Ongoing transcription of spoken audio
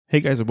Hey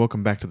guys, and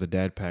welcome back to the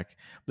Dad Pack.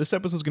 This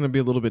episode is going to be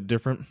a little bit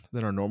different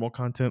than our normal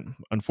content.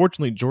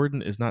 Unfortunately,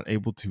 Jordan is not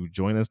able to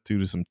join us due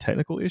to some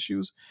technical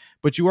issues,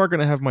 but you are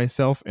going to have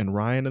myself and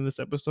Ryan in this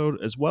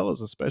episode, as well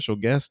as a special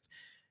guest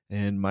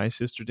and my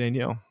sister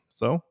Danielle.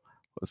 So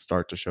let's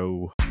start the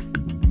show.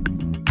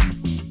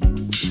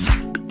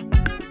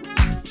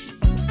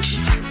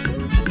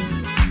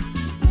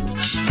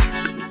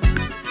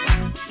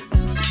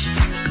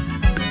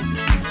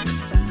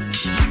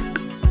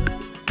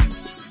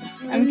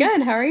 I'm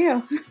good. How are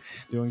you?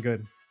 Doing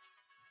good.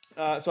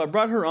 So I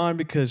brought her on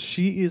because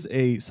she is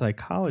a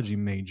psychology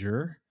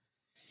major.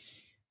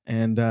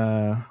 And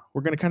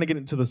we're going to kind of get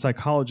into the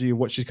psychology of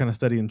what she's kind of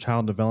studying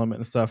child development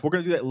and stuff. We're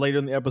going to do that later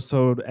in the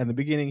episode. And the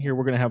beginning here,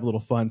 we're going to have a little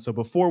fun. So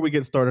before we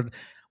get started, I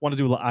want to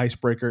do a little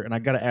icebreaker. And I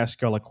got to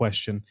ask y'all a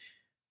question.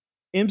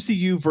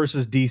 MCU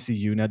versus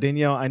DCU. Now,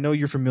 Danielle, I know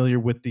you're familiar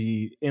with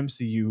the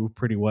MCU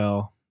pretty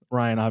well.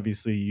 Ryan,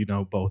 obviously, you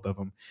know both of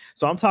them.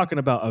 So I'm talking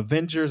about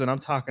Avengers and I'm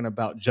talking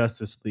about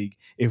Justice League.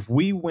 If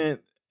we went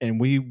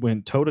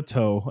toe to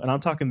toe, and I'm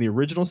talking the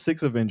original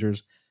 6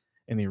 Avengers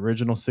and the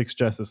original 6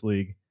 Justice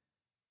League,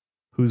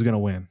 who's going to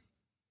win?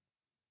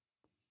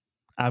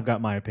 I've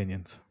got my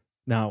opinions.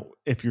 Now,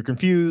 if you're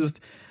confused,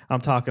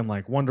 I'm talking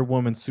like Wonder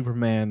Woman,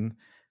 Superman,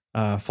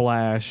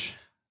 Flash,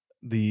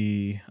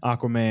 the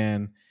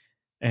Aquaman,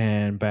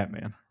 and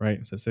Batman, right?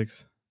 Is that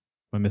 6?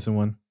 Am I missing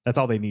one? That's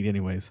all they need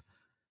anyways.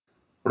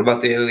 What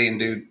about the alien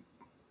dude?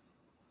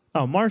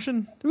 Oh,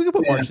 Martian? We can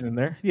put Martian in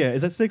there. Yeah,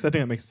 is that 6? I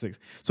think that makes it 6.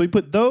 So we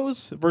put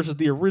those versus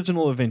the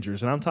original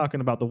Avengers, and I'm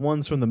talking about the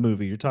ones from the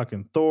movie. You're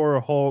talking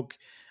Thor, Hulk,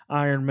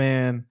 Iron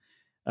Man,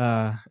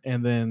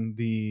 and then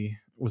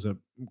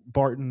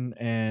Barton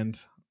and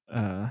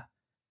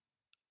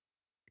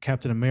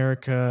Captain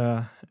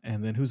America,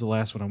 and then who's the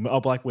last one? Oh,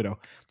 Black Widow.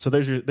 So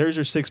there's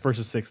your 6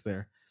 versus 6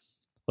 there.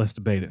 Let's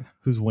debate it.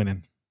 Who's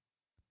winning?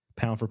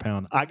 Pound for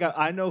pound.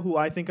 I know who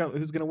I think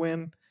who's going to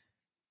win.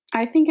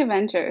 I think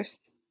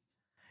Avengers.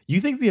 You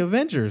think the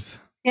Avengers?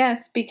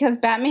 Yes, because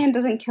Batman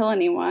doesn't kill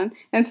anyone.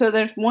 And so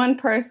there's one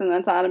person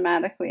that's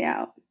automatically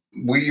out.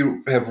 We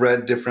have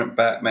read different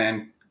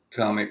Batman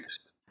comics.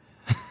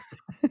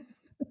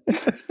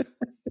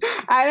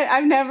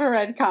 I've never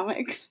read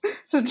comics,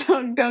 so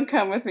don't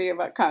come with me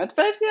about comics.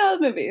 But I've seen all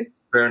the movies.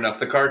 Fair enough.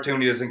 The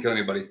cartoon, he doesn't kill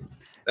anybody.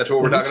 That's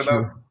what we're talking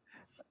about.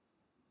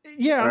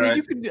 Yeah, I mean,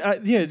 you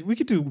could. We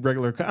could do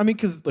regular. I mean,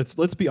 because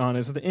let's be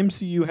honest, the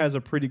MCU has a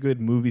pretty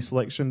good movie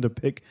selection to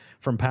pick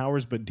from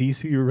powers, but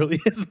DCU really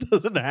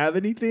doesn't have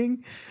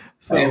anything.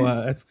 So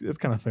that's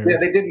kind of fair. Yeah,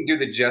 they didn't do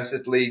the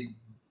Justice League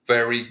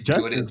very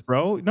good,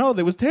 bro. No,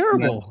 that was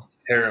terrible. That's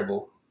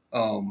terrible.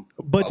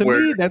 But to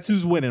me, that's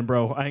who's winning,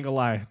 bro. I ain't gonna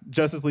lie.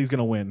 Justice League's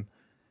gonna win.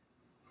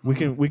 We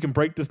can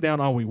break this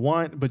down all we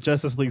want, but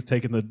Justice League's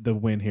taking the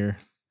win here.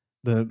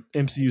 The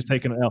MCU's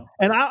taking an L,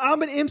 and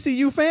I'm an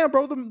MCU fan,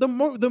 bro. The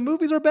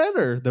movies are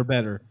better. They're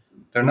better.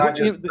 They're not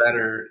just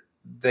better.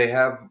 They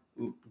have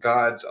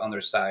gods on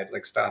their side.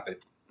 Like, stop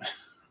it.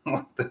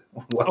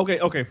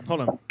 Okay, hold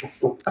on.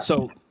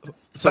 So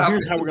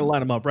here's how we're gonna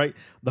line them up, right?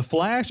 The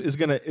Flash is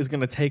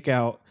gonna take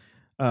out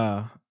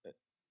Barton.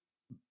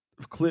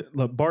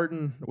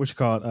 What you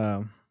call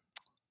it?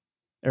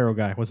 Arrow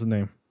guy. What's his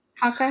name?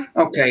 Hawkeye.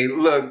 Okay,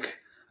 look.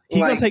 He's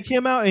gonna take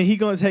him out, and he's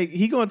gonna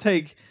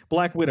take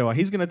Black Widow out.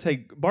 He's gonna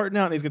take Barton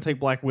out, and he's gonna take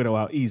Black Widow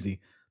out. Easy,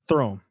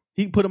 throw him.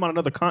 He can put him on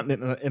another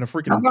continent in a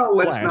freaking. How about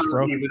let's Flash,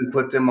 not even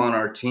put them on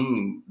our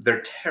team?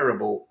 They're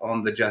terrible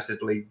on the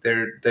Justice League.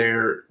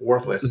 They're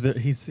worthless. They're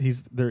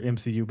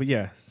MCU, but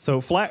yeah.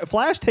 So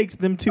Flash takes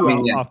them two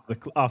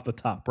off the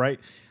top, right?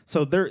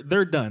 So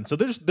they're done. So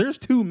there's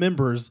 2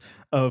 members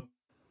of.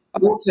 I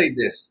will say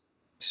this: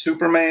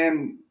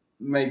 Superman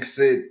makes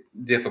it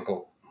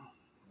difficult,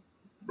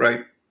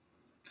 right?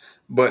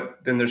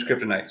 But then there's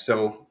Kryptonite.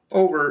 So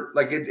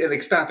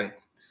stop it.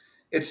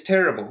 It's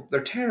terrible. They're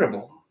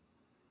terrible.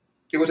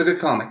 It was a good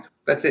comic.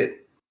 That's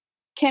it.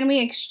 Can we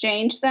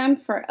exchange them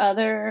for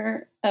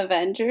other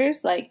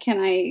Avengers? Like, can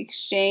I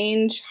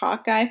exchange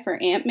Hawkeye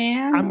for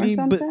Ant-Man or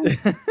something?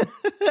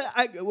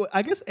 But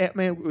I guess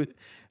Ant-Man would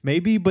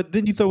maybe, but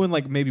then you throw in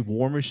like maybe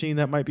War Machine.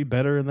 That might be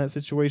better in that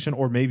situation,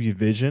 or maybe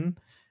Vision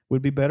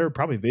would be better.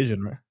 Probably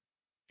Vision, right?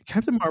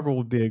 Captain Marvel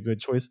would be a good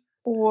choice.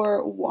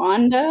 Or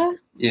Wanda.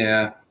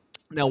 Yeah.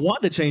 Now,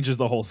 Wanda changes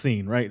the whole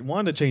scene, right?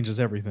 Wanda changes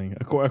everything.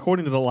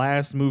 According to the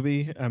last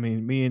movie, I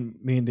mean, me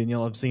and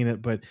Danielle have seen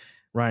it, but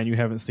Ryan, you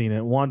haven't seen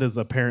it. Wanda's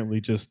apparently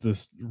just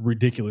this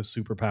ridiculous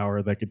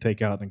superpower that could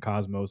take out in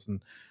Cosmos,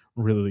 and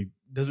really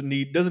doesn't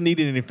need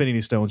an Infinity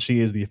Stone. She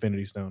is the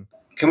Infinity Stone.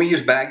 Can we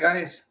use bad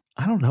guys?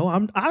 I don't know.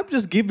 I'm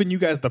just giving you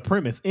guys the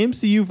premise.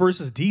 MCU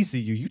versus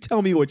DCU. You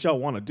tell me what y'all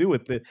want to do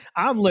with it.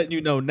 I'm letting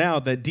you know now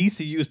that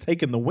DCU is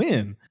taking the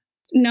win.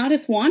 Not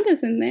if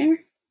Wanda's in there.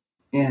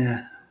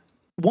 Yeah.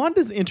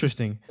 Wanda's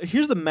interesting.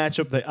 Here's the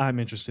matchup that I'm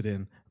interested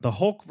in: the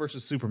Hulk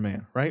versus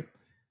Superman, right?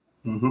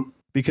 Mm-hmm.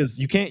 Because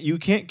you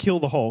can't kill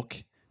the Hulk.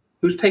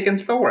 Who's taking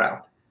Thor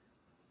out?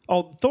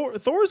 Oh,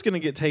 Thor's gonna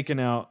get taken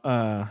out.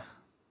 I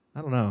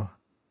don't know.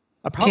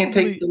 Can't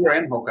take Thor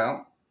and Hulk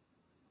out.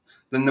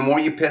 then the more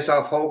you piss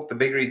off Hulk, the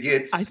bigger he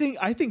gets. I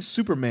think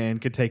Superman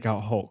could take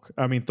out Hulk.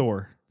 I mean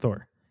Thor,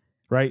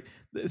 right?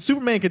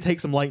 Superman could take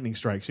some lightning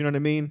strikes, you know what I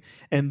mean?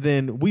 And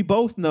then we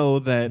both know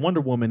that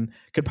Wonder Woman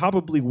could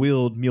probably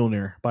wield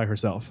Mjolnir by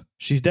herself.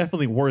 She's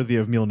definitely worthy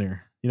of Mjolnir.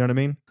 You know what I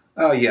mean?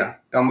 Oh, yeah.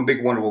 I'm a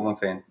big Wonder Woman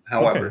fan.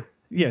 However, okay.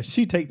 Yeah,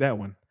 she'd take that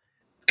one.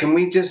 Can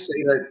we just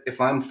say that if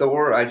I'm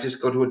Thor, I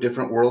just go to a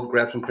different world,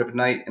 grab some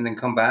kryptonite, and then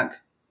come back,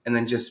 and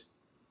then just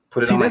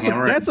put it on my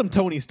hammer? That's some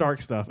Tony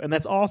Stark stuff, and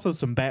that's also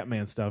some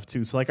Batman stuff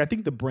too. So, like, I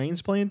think the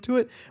brains play into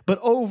it, but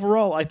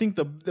overall, I think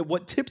the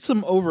what tips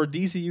him over,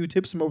 DCU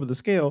tips him over the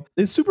scale,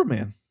 is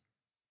Superman.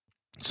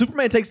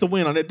 Superman takes the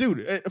win on it,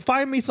 dude.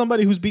 Find me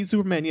somebody who's beat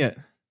Superman yet.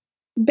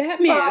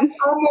 Batman.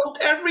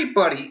 Almost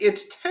everybody.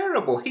 It's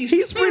terrible.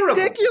 He's terrible.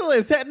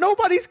 Ridiculous.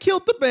 Nobody's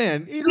killed the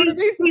man. You know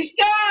he's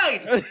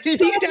died. He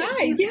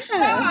died.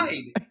 Yeah.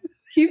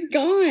 He's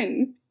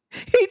gone.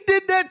 He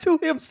did that to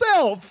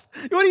himself.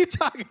 What are you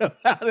talking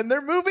about? In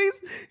their movies,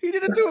 he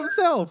did it to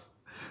himself.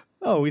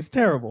 Oh, he's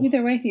terrible.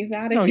 Either way, he's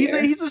out of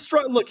here. He's the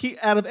strong. Look,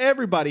 out of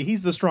everybody,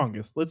 he's the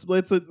strongest. Let's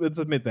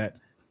admit that.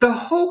 The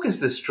Hulk is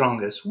the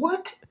strongest.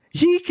 What?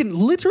 He can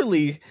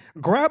literally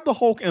grab the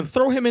Hulk and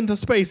throw him into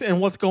space,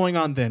 and what's going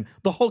on then?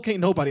 The Hulk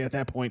ain't nobody at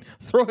that point.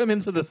 Throw him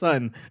into the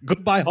sun.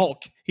 Goodbye,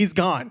 Hulk. He's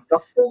gone.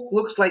 The Hulk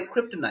looks like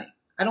kryptonite.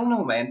 I don't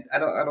know, man. I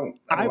don't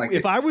like it.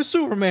 If I was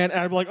Superman,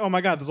 I'd be like, oh my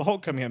God, there's a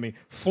Hulk coming at me.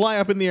 Fly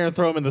up in the air and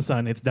throw him in the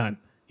sun. It's done.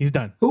 He's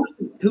done.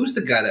 Who's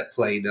the guy that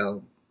played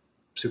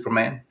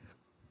Superman?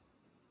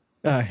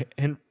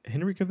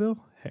 Henry Cavill?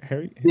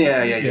 Harry?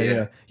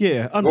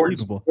 Yeah.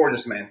 Unbelievable.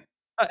 Gorgeous man.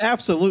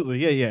 Absolutely.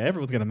 Yeah.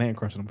 Everyone's got a man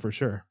crush on him for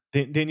sure.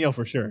 Danielle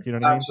for sure. You know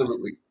what I mean?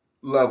 Absolutely.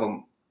 Love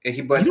him.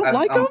 You don't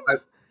like him?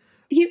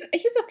 He's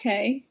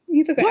okay.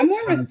 He's okay. What? I'm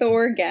more of a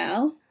Thor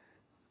gal.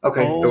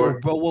 Okay, Thor.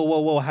 Bro,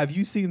 whoa! Have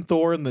you seen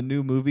Thor in the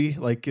new movie?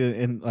 Like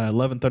in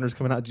Love and Thunder's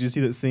coming out. Did you see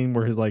that scene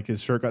where his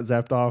shirt got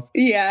zapped off?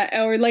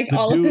 Yeah, or like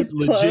all of his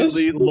clothes.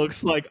 Legitimately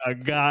looks like a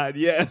god.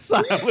 Yes,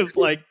 I was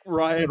like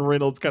Ryan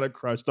Reynolds kind of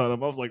crushed on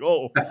him. I was like,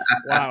 oh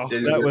wow,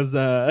 that was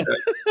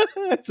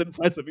that's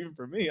impressive even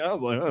for me. I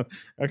was like, oh,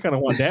 I kind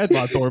of want Dad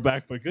bod Thor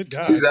back, but good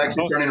God, he's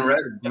actually turning red.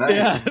 Nice.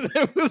 Yeah,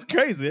 it was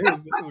crazy. It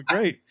was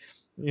great.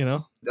 You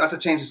know, not to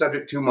change the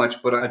subject too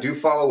much, but I do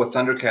follow a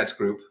Thundercats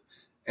group.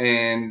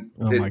 And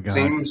it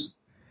seems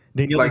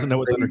Danielle doesn't know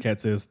what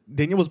Thundercats is.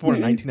 Danielle was born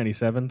in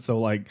 1997, so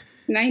like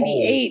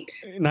 98.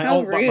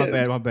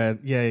 My bad.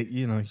 Yeah,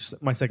 you know,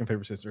 my second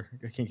favorite sister.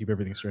 I can't keep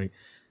everything straight.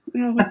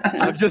 Oh, what the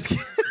heck? I'm just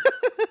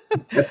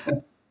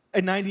kidding.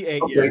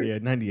 98. Okay. Yeah,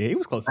 98. He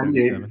was close to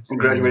 97. And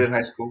graduated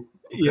high school.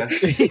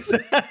 Okay.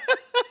 Yeah.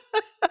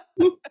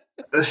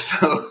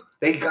 So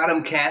they got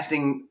him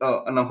casting,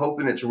 and I'm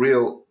hoping it's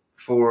real,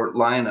 for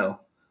Lion-O,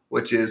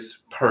 which is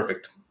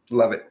perfect.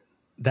 Love it.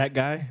 That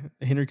guy,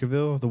 Henry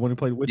Cavill, the one who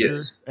played Witcher.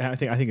 Yes. I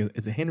think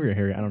is it Henry or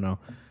Harry? I don't know.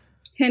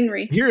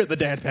 Henry. Here at the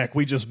Dad Pack,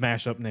 we just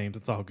mash up names.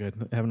 It's all good.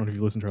 I don't know if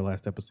you listened to our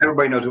last episode.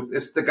 Everybody knows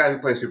it's the guy who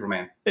plays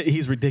Superman.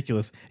 He's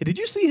ridiculous. Did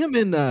you see him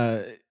in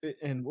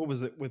what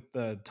was it with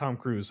Tom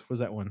Cruise? What was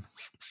that one?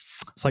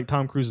 It's like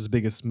Tom Cruise's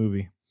biggest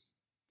movie.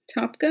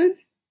 Top Gun?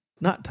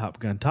 Not Top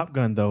Gun. Top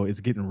Gun though is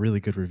getting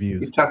really good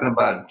reviews. You're talking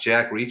about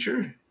Jack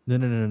Reacher?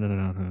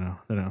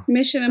 No.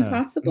 Mission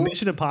Impossible.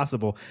 Mission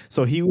Impossible.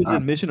 So he was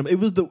in Mission. It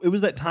was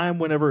that time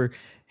whenever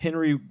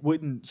Henry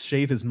wouldn't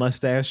shave his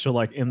mustache. So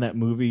like in that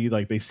movie,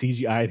 like they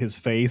CGI'd his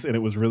face and it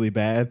was really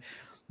bad.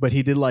 But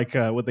he did like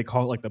what they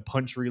call like the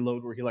punch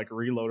reload, where he like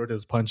reloaded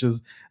his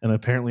punches, and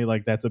apparently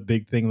like that's a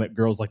big thing that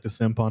girls like to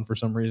simp on for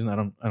some reason. I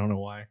don't know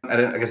why. I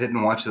guess I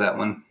didn't watch that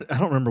one. I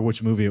don't remember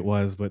which movie it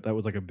was, but that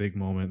was like a big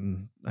moment,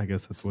 and I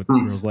guess that's what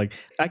girls like.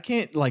 I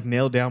can't like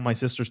nail down my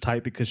sister's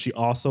type because she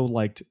also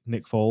liked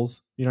Nick Foles.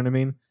 You know what I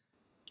mean?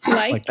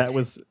 Like that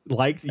was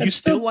like you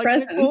still like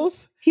Nick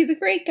Foles? He's a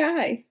great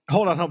guy.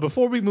 Hold on.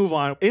 Before we move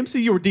on,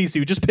 MCU or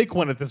DCU? Just pick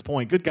one at this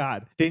point. Good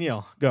God,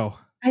 Danielle, go.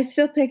 I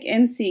still pick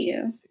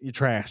MCU. You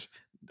trash.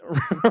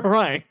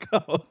 Ryan,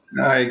 go.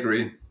 I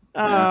agree.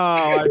 Oh,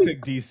 I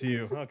picked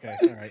DCU. Okay,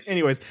 all right.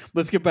 Anyways,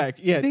 let's get back.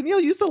 Yeah, Danielle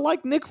used to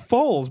like Nick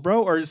Foles,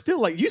 bro, or you still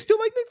like Nick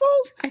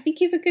Foles? I think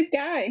he's a good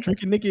guy.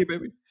 Tricky Nicky,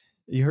 baby.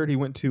 You heard he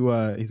went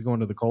to he's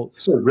going to the Colts.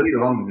 It's a really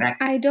long neck.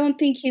 I don't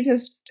think he's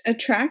as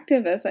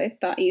attractive as I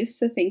used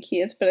to think he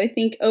is, but I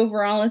think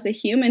overall as a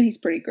human, he's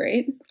pretty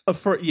great.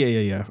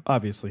 Yeah.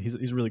 Obviously, he's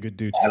a really good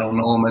dude. I don't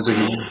know him as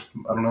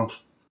I don't know.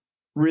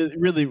 Really,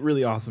 really,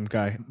 really awesome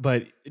guy.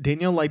 But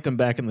Danielle liked him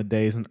back in the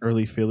days in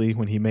early Philly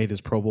when he made his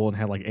Pro Bowl and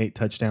had like 8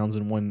 touchdowns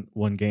in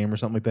one game or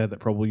something like that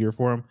Pro Bowl year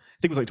for him. I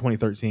think it was like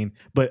 2013.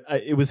 But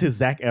it was his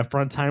Zac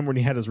Efron time when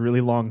he had his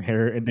really long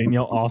hair, and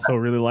Danielle also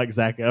really liked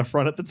Zac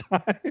Efron at the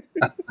time.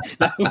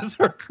 That was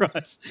her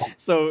crush.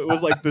 So it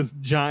was like this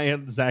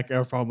giant Zac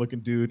Efron looking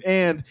dude.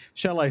 And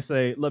shall I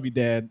say, love you,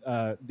 Dad.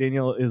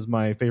 Danielle is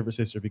my favorite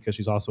sister because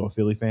she's also a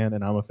Philly fan,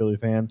 and I'm a Philly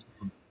fan.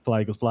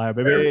 Fly Eagles Fly,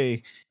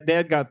 baby.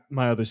 Dad got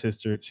my other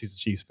sister. She's a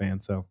Chiefs fan,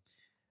 so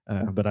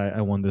but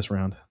I won this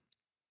round.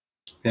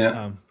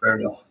 Yeah, fair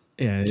enough.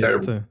 Yeah,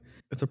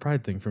 it's a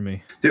pride thing for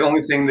me. The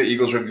only thing the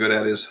Eagles are good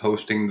at is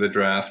hosting the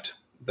draft.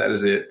 That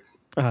is it.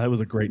 It was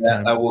a great That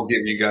time. I will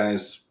give you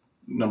guys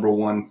number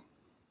one.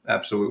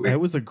 Absolutely. It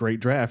was a great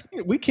draft.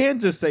 We can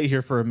just say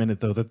here for a minute,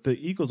 though, that the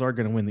Eagles are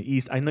going to win the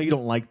East. I know you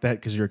don't like that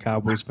because you're a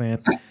Cowboys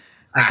fan.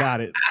 I got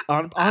it.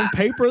 On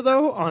paper,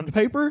 though,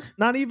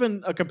 not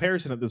even a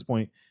comparison at this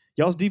point.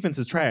 Y'all's defense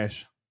is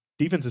trash.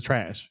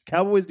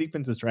 Cowboys'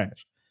 defense is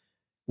trash.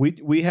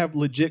 We have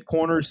legit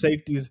corners,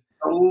 safeties.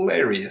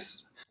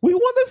 Hilarious. We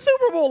won the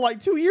Super Bowl like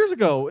 2 years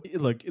ago.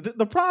 Look,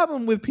 the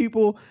problem with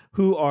people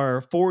who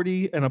are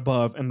 40 and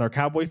above and they're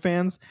Cowboy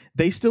fans,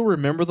 they still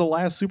remember the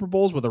last Super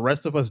Bowls where the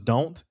rest of us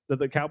don't, that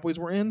the Cowboys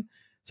were in.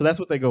 So that's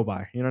what they go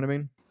by. You know what I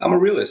mean? I'm a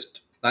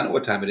realist. I know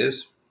what time it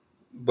is.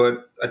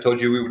 But I told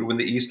you we would win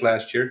the East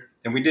last year,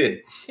 and we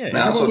did. Yeah, and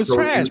everyone was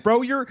trash,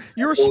 bro. You're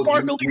a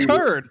sparkly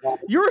turd.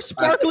 You're a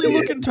sparkly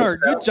looking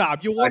turd. Good job.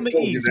 You won the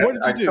East. What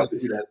did you do? I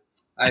told you that.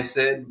 I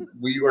said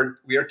we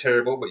are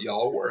terrible, but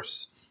y'all are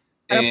worse.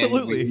 And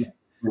absolutely.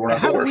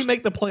 How did we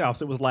make the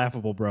playoffs? It was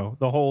laughable, bro.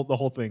 The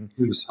whole thing.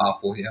 It was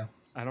awful, yeah.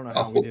 I don't know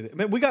how we did it. I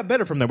mean, we got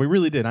better from that. We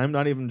really did. I'm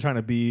not even trying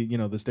to be, the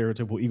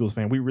stereotypical Eagles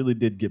fan. We really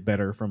did get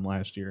better from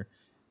last year.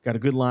 Got a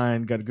good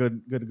line, got a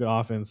good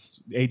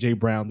offense. AJ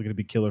Brown's going to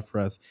be killer for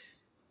us.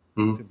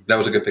 Mm-hmm. That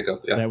was a good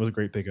pickup. Yeah, that was a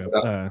great pickup.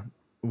 Yeah.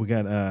 We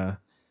got a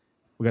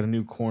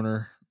new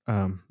corner,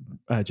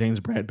 James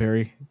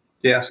Bradbury.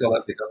 Yeah, I saw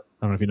that pickup.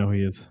 I don't know if you know who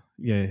he is.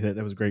 Yeah,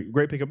 that was great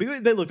pickup. They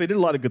did a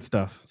lot of good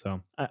stuff.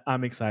 So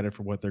I'm excited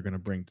for what they're going to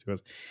bring to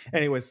us.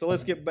 Anyway, so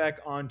let's get back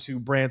on to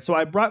Brand. So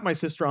I brought my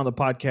sister on the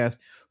podcast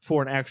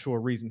for an actual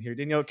reason here.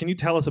 Danielle, can you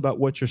tell us about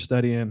what you're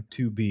studying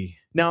to be?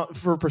 Now,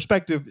 for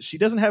perspective, she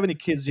doesn't have any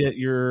kids yet.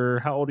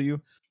 How old are you?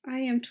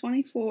 I am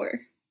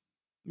 24.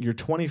 You're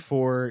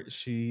 24.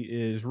 She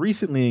is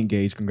recently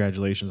engaged.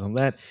 Congratulations on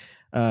that.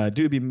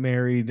 Due to be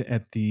married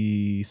at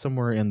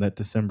somewhere in that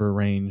December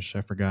range.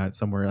 I forgot,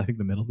 somewhere, I think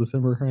the middle of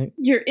December, right?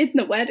 You're in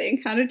the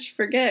wedding. How did you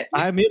forget?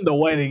 I'm in the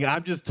wedding.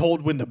 I'm just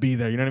told when to be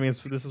there. You know what I mean?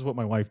 This is what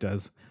my wife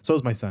does. So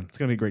is my son. It's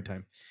gonna be a great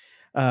time.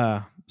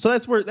 So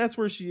that's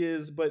where she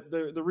is. But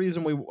the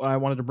reason I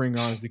wanted to bring her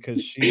on is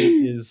because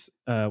she is.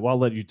 Well, I'll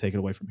let you take it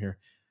away from here.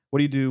 What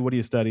do you do? What do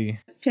you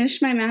study?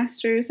 Finished my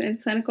master's in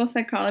clinical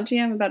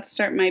psychology. I'm about to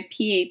start my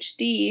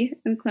PhD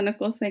in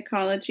clinical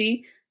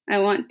psychology. I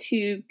want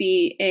to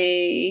be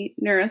a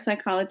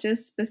neuropsychologist,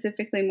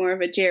 specifically more of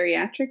a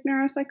geriatric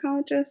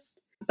neuropsychologist,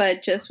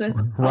 but just with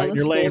right in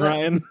your lane,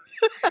 Ryan.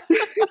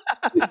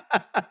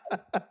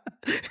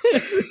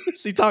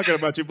 She talking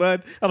about you,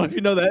 bud. I don't know if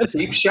you know that.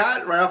 Deep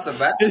shot right off the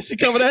bat. Is she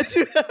coming at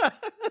you?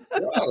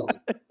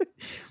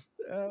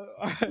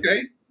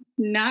 Okay.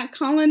 Not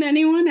calling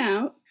anyone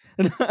out.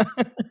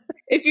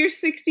 If you're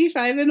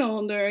 65 and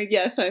older,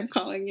 yes, I'm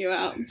calling you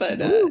out. But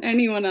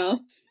anyone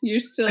else, you're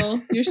still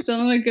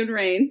in a good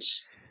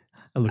range.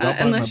 Look,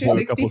 unless you're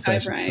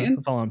 65, Ryan.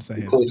 That's all I'm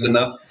saying. Close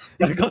enough.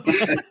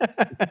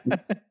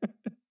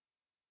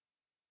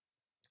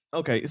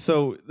 Okay,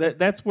 so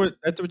that's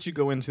what you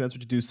go into. That's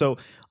what you do. So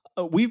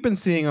we've been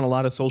seeing on a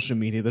lot of social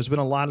media. There's been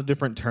a lot of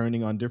different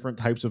turning on different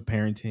types of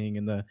parenting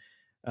and the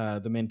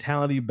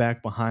mentality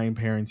back behind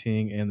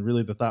parenting and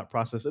really the thought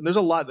process. And there's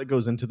a lot that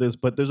goes into this,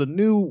 but there's a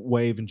new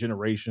wave and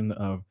generation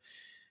of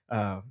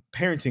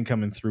parenting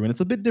coming through. And it's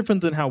a bit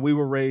different than how we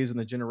were raised, and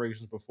the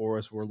generations before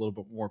us were a little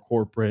bit more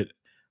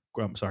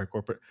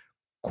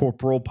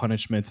corporal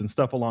punishments and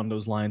stuff along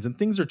those lines. And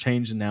things are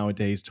changing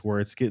nowadays to where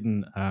it's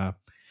getting,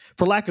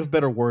 for lack of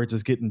better words,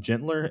 it's getting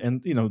gentler.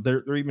 And,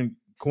 they're even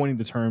coining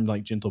the term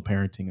like gentle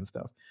parenting and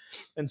stuff.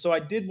 And so I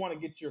did want to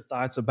get your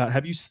thoughts about,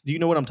 do you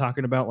know what I'm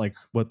talking about? Like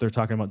what they're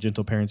talking about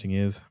gentle parenting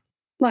is?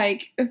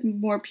 Like if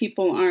more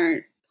people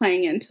aren't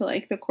playing into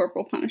like the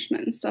corporal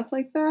punishment and stuff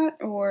like that,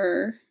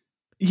 or?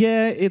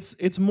 Yeah,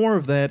 it's more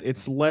of that.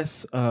 It's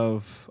less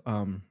of,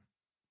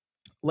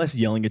 less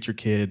yelling at your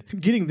kid,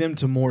 getting them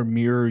to more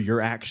mirror your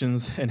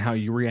actions and how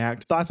you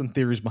react. Thoughts and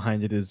theories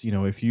behind it is,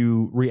 if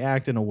you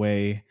react in a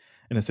way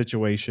in a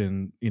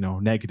situation,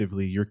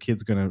 negatively, your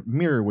kid's going to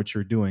mirror what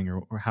you're doing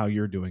or how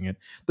you're doing it.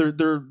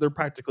 They're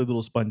practically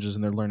little sponges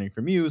and they're learning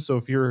from you. So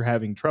if you're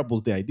having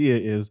troubles, the idea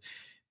is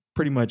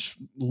pretty much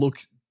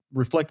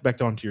reflect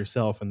back onto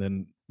yourself and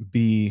then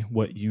be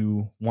what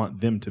you want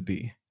them to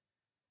be.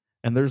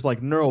 And there's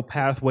like neural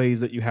pathways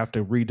that you have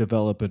to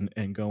redevelop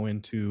and go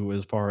into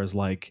as far as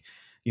like,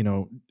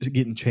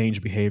 getting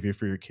change behavior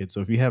for your kid.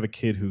 So if you have a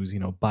kid who's,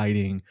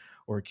 biting,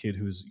 or a kid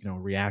who's,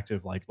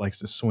 reactive, like likes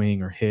to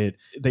swing or hit,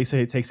 they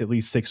say it takes at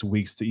least 6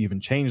 weeks to even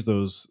change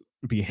those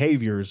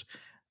behaviors,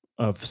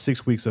 of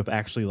 6 weeks of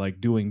actually like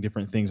doing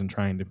different things and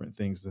trying different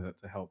things to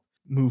help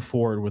move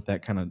forward with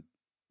that kind of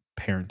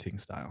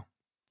parenting style.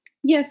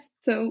 Yes.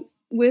 So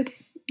with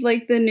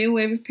like the new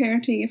wave of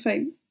parenting, if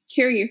I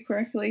hear you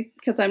correctly,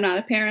 because I'm not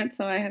a parent,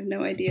 so I have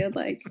no idea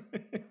like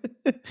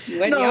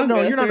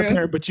no, you're not a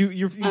parent, but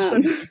you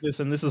studied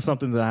this, and this is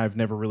something that I've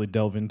never really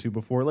delved into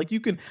before. Like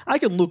I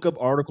can look up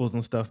articles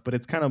and stuff, but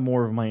it's kind of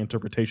more of my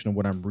interpretation of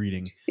what I'm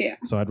reading. Yeah.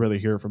 So I'd rather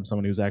hear it from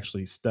someone who's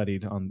actually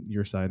studied on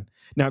your side.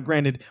 Now,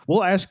 granted,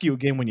 we'll ask you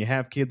again when you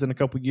have kids in a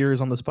couple years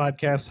on this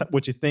podcast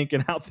what you think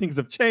and how things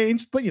have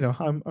changed. But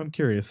I'm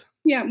curious.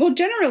 Yeah. Well,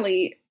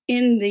 generally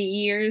in the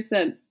years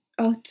that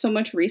so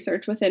much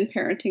research within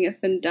parenting has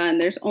been done.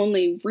 There's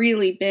only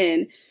really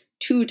been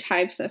two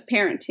types of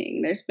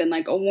parenting. There's been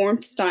like a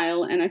warmth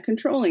style and a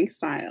controlling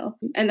style.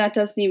 And that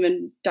doesn't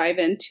even dive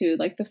into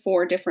like the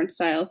 4 different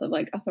styles of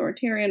like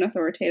authoritarian,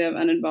 authoritative,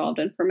 uninvolved,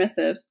 and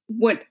permissive.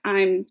 What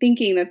I'm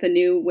thinking that the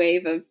new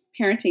wave of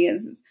parenting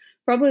is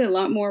probably a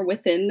lot more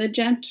within the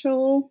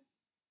gentle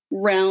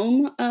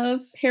realm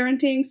of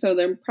parenting. So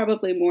they're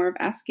probably more of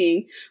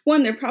asking,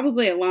 one, they're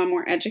probably a lot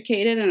more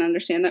educated and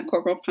understand that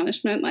corporal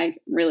punishment like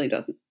really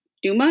doesn't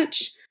do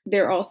much.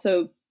 They're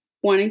also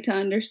wanting to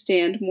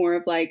understand more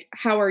of like,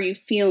 how are you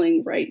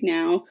feeling right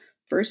now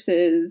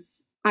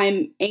versus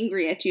I'm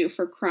angry at you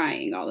for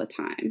crying all the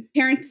time.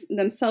 Parents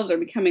themselves are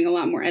becoming a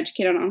lot more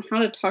educated on how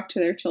to talk to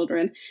their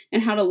children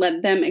and how to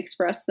let them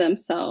express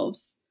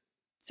themselves.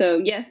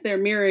 So yes, they're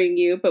mirroring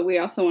you, but we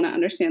also want to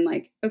understand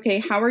like, okay,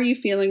 how are you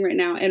feeling right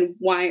now and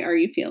why are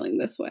you feeling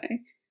this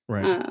way?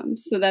 Right.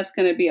 So that's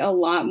going to be a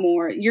lot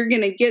more. You're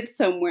going to get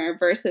somewhere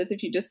versus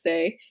if you just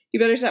say,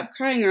 you better stop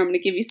crying or I'm going to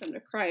give you something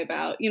to cry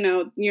about. You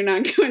know, you're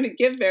not going to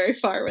get very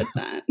far with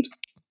that.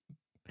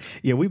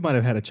 Yeah, we might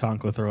have had a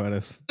chancla throw at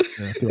us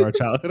through our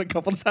childhood a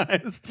couple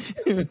times.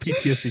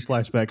 PTSD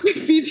flashbacks.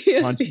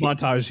 PTSD.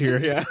 Montage here,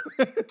 yeah.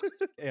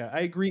 Yeah,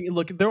 I agree.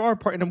 Look, there are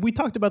parts, and we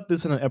talked about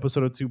this in an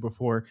episode or 2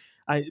 before.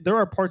 There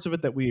are parts of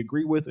it that we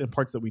agree with and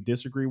parts that we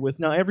disagree with.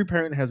 Now, every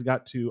parent has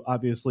got to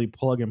obviously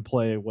plug and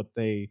play what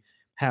they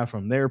have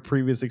from their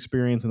previous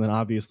experience, and then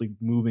obviously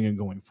moving and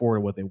going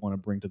forward what they want to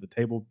bring to the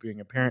table being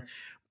a parent.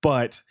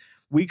 But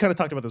we kind of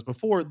talked about this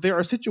before. There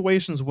are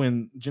situations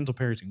when gentle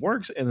parenting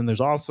works, and then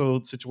there's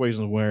also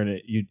situations where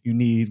you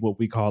need what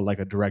we call like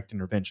a direct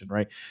intervention,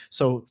 right?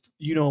 So,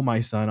 you know,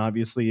 my son,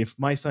 obviously, if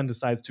my son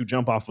decides to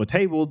jump off a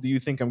table, do you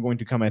think I'm going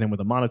to come at him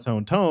with a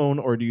monotone tone,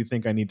 or do you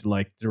think I need to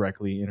like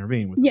directly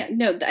intervene with him? Yeah,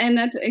 no, and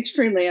that's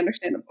extremely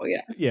understandable.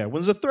 Yeah. Yeah,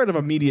 when there's a threat of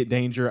immediate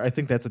danger, I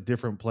think that's a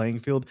different playing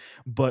field.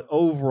 But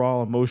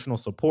overall emotional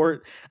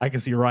support, I can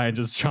see Ryan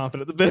just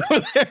chomping at the bit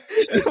over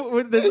there.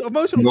 When there's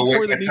emotional Go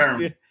support wait that my needs to turn.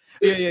 be,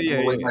 yeah.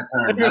 I'll wait my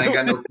turn. I ain't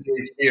got no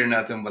PhD or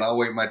nothing, but I'll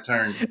wait my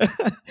turn.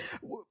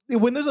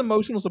 When there's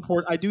emotional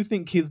support, I do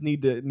think kids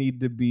need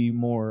to be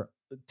more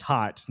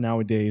taught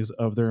nowadays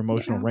of their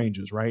emotional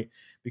ranges, right?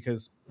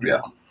 Because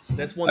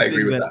that's one I thing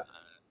agree with that.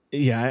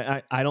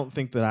 Yeah, I don't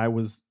think that I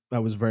was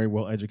very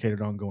well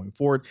educated on going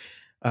forward.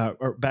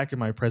 Or back in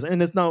my present,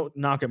 and it's no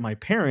knock at my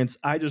parents.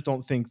 I just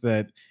don't think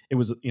that it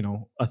was,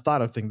 a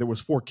thought of thing. There was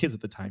 4 kids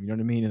at the time, you know what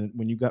I mean? And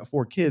when you got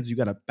 4 kids, you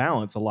got to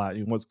balance a lot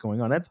in what's going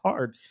on. That's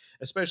hard,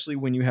 especially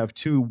when you have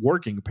 2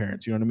 working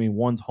parents. You know what I mean?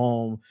 One's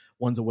home,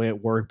 one's away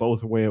at work,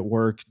 both away at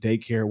work,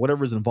 daycare,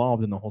 whatever's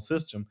involved in the whole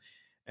system.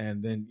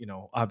 And then,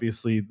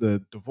 obviously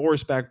the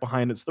divorce back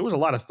behind it. So there was a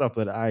lot of stuff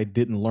that I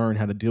didn't learn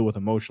how to deal with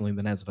emotionally. And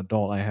then as an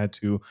adult, I had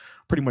to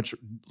pretty much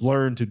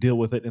learn to deal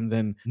with it. And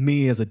then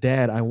me as a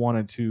dad, I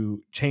wanted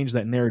to change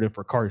that narrative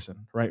for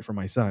Carson, right? For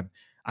my son.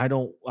 I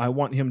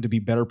want him to be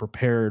better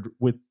prepared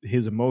with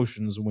his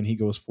emotions when he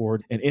goes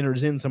forward and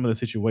enters in some of the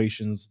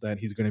situations that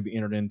he's going to be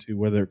entered into,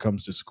 whether it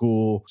comes to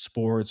school,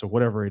 sports, or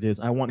whatever it is.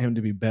 I want him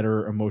to be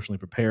better emotionally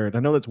prepared. I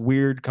know that's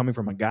weird coming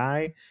from a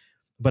guy,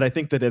 but I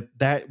think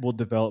that will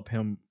develop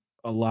him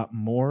a lot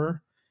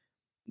more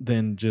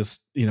than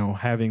just,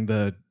 having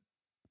the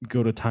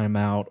go to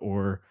timeout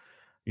or,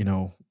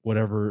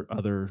 whatever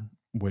other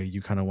way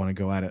you kind of want to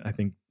go at it. I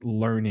think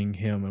learning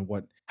him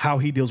and how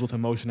he deals with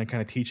emotion and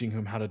kind of teaching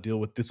him how to deal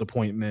with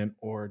disappointment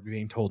or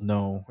being told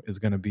no is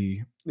going to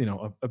be,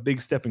 a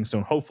big stepping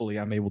stone. Hopefully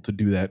I'm able to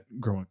do that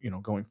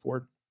going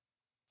forward.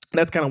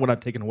 That's kind of what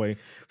I've taken away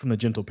from the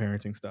gentle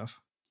parenting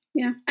stuff.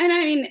 Yeah. And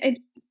I mean,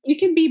 you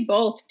can be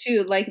both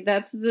too. Like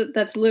that's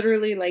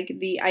literally like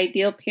the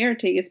ideal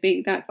parenting is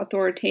being that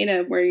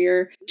authoritative where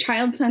you're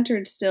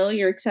child-centered still,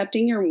 you're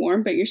accepting, you're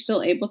warm, but you're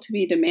still able to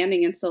be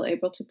demanding and still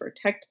able to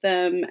protect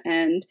them.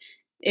 And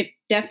if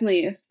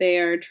they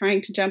are trying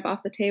to jump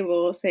off the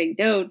table, saying,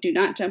 no, do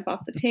not jump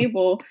off the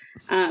table,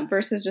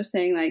 versus just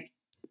saying like,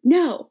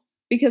 no,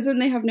 because then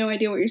they have no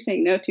idea what you're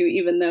saying no to,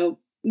 even though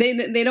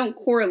they don't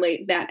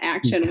correlate that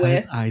action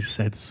with I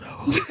said so.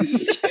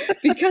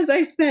 Because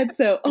I said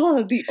so.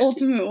 Oh, the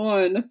ultimate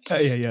one.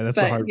 Yeah, that's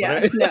the hard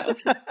part. No.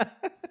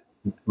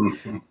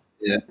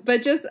 Yeah.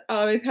 But just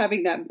always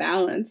having that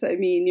balance. I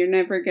mean, you're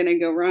never going to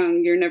go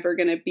wrong. You're never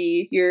going to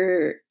be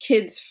your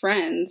kids'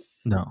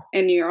 friends. No.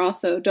 And you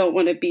also don't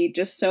want to be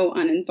just so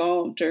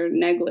uninvolved or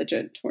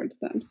negligent towards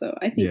them. So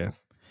I think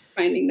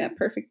finding that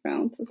perfect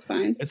balance is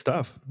fine. It's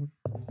tough.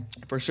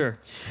 For sure.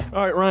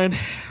 All right, Ryan.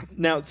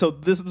 Now, so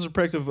this is the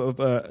perspective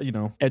of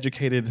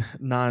educated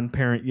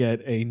non-parent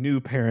yet a new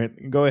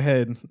parent. Go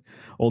ahead,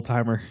 old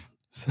timer.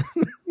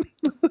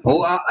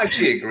 Well, I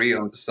actually agree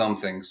on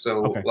something.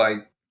 So,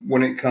 like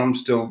when it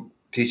comes to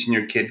teaching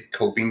your kid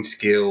coping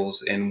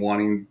skills and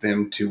wanting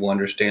them to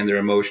understand their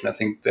emotion, I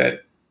think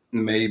that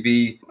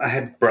maybe I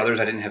had brothers,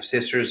 I didn't have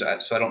sisters,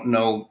 so I don't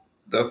know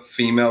the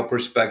female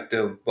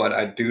perspective, but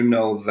I do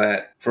know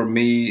that for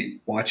me,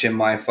 watching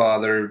my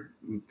father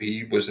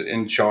he was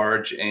in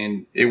charge,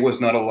 and it was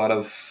not a lot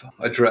of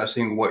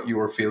addressing what you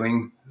were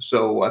feeling.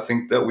 So I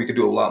think that we could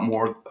do a lot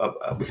more.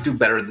 We could do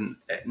better than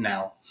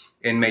now,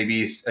 and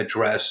maybe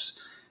address,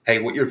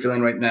 hey, what you're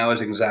feeling right now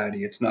is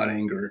anxiety. It's not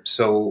anger.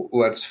 So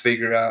let's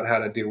figure out how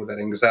to deal with that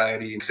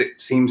anxiety. Because it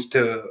seems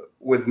to,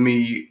 with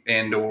me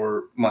and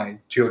or my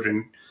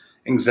children,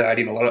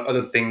 anxiety and a lot of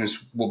other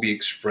things will be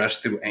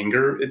expressed through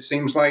anger, it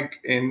seems like.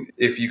 And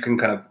if you can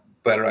kind of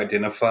better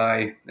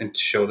identify and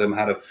show them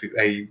how to feel,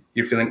 hey,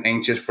 you're feeling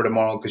anxious for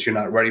tomorrow because you're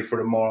not ready for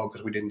tomorrow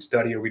because we didn't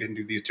study or we didn't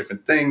do these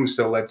different things.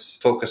 So let's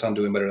focus on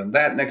doing better than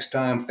that next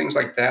time. Things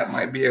like that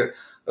might be a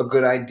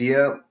good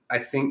idea. I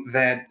think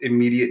that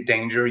immediate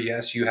danger,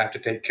 yes, you have to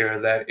take care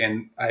of that.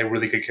 And I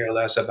really could care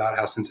less about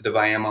how sensitive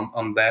I am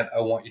on that.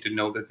 I want you to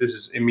know that this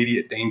is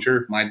immediate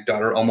danger. My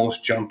daughter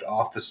almost jumped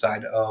off the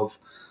side of,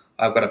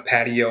 I've got a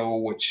patio,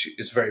 which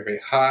is very, very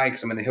high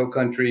because I'm in the hill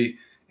country.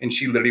 And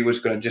she literally was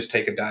going to just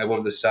take a dive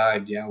over the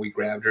side. Yeah, we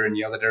grabbed her and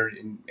yelled at her,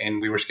 and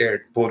we were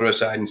scared. Pulled her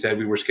aside and said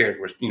we were scared.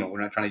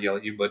 We're not trying to yell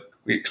at you, but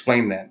we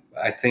explained that.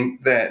 I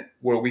think that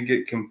where we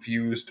get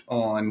confused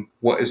on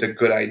what is a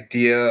good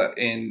idea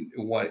and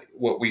what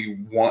we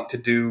want to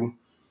do,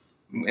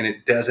 and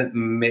it doesn't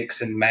mix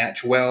and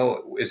match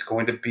well, is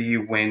going to be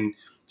when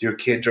your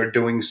kids are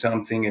doing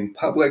something in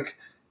public.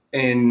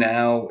 And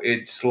now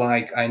it's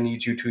like, I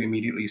need you to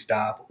immediately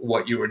stop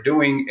what you are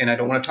doing. And I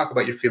don't want to talk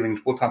about your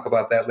feelings. We'll talk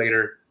about that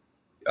later.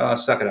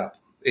 Suck it up.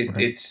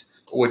 It's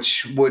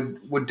which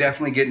would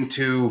definitely get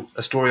into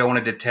a story I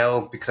wanted to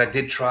tell, because I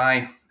did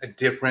try a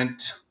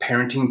different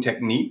parenting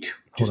technique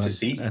just to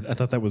see. I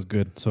thought that was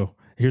good. So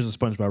here's a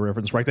SpongeBob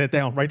reference. Write that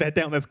down.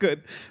 That's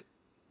good.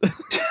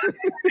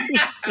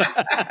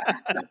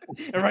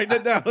 Write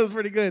that down. It was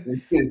pretty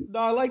good. No,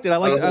 I liked it. I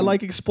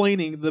like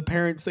explaining, the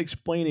parents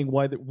explaining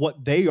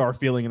what they are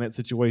feeling in that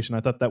situation.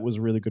 I thought that was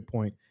a really good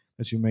point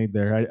that you made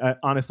there. I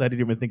honestly, I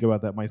didn't even think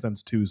about that. My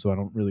son's 2, so I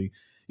don't really,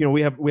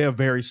 we have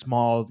very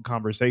small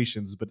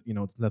conversations, but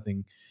it's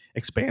nothing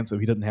expansive.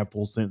 He doesn't have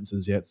full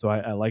sentences yet, so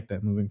I like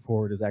that moving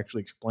forward, is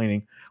actually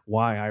explaining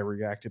why I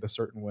reacted a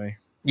certain way.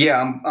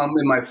 Yeah, I'm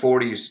in my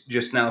 40s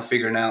just now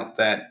figuring out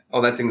that,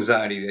 that's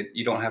anxiety, that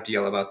you don't have to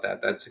yell about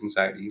that. That's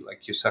anxiety.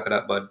 Like, you suck it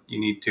up, bud. You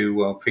need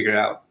to figure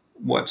out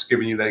what's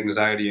giving you that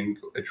anxiety and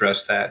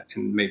address that,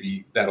 and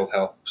maybe that'll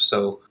help.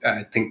 So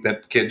I think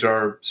that kids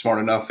are smart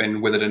enough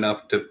and with it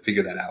enough to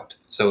figure that out.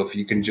 So if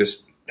you can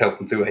just help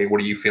them through, hey,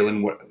 what are you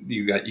feeling? What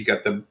you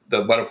got the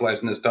butterflies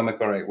in the stomach.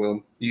 All right,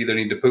 well, you either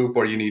need to poop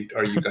or you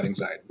got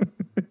anxiety.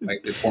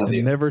 Like, it's one of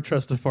the never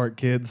trust a fart,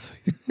 kids.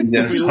 We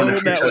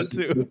learned that one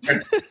too.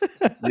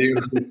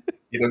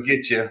 It'll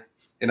get you.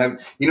 And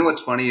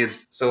what's funny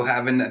is, so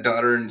having a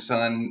daughter and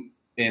son,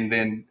 and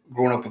then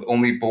growing up with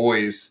only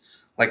boys,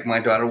 like, my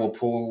daughter will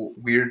pull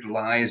weird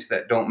lies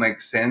that don't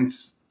make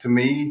sense to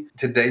me.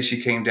 Today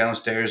she came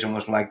downstairs and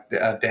was like,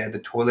 Dad, the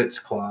toilet's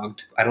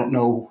clogged. I don't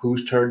know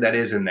whose turd that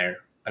is in there.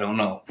 I don't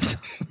know,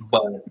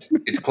 but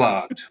it's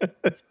clogged.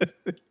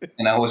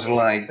 And I was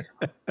like,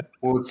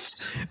 well,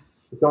 it's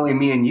only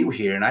me and you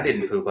here, and I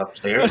didn't poop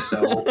upstairs,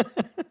 so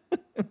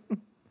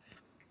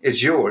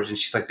it's yours. And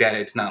she's like, Dad,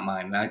 it's not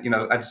mine. And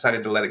I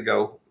decided to let it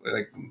go.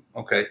 Like,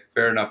 okay,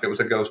 fair enough. It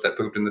was a ghost that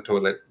pooped in the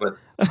toilet, but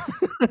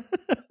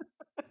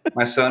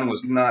my son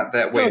was not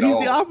that way at all. He's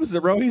the opposite,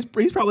 bro. He's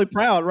probably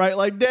proud, right?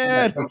 Like,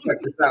 Dad, come check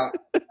this out.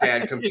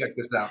 Dad, come check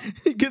this out.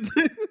 Get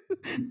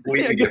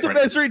the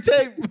measuring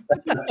tape.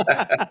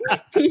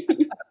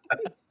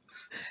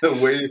 So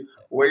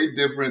way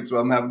different. So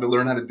I'm having to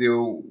learn how to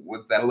deal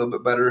with that a little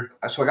bit better.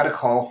 So I got a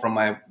call from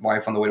my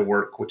wife on the way to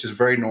work, which is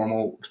very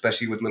normal,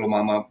 especially with little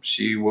mama.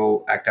 She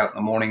will act out in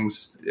the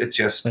mornings. It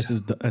just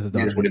is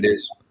what it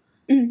is.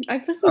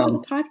 I've listened to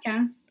the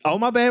podcast. Oh,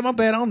 my bad.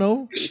 I don't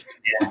know.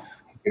 Yeah.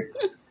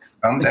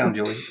 Calm down,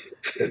 Joey.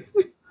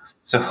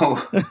 So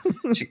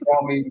she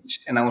called me,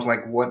 and I was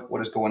like,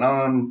 what is going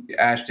on?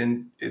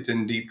 Ashton is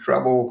in deep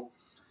trouble.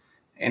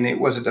 And it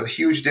wasn't a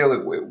huge deal.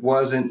 It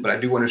wasn't, but I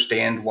do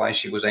understand why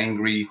she was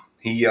angry.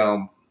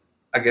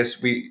 I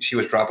guess she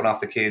was dropping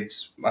off the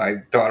kids. My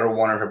daughter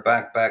wanted her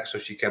backpack, so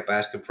she kept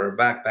asking for her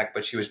backpack,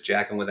 but she was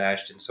jacking with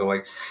Ashton. So,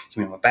 like,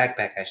 give me my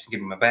backpack, Ashton, give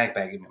me my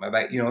backpack, give me my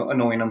back,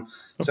 annoying him.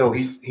 So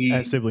he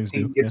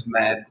gets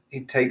mad.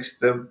 He takes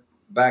the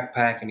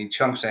backpack and he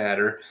chunks at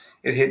her.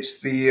 It hits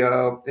the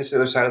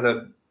other side of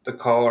the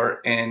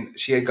car, and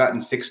she had gotten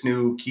 6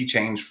 new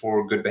keychains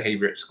for good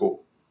behavior at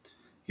school.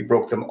 He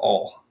broke them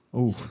all.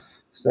 Ooh.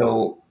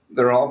 So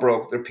they're all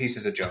broke. They're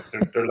pieces of junk.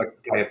 They're like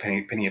probably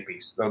a penny a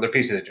piece. So they're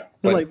pieces of junk.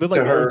 They're like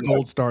her,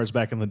 gold stars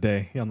back in the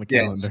day on the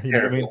calendar. Yes,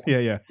 terrible.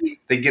 Yeah.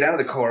 They get out of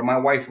the car. My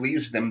wife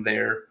leaves them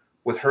there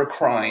with her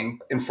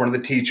crying in front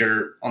of the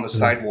teacher on the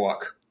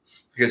sidewalk,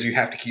 because you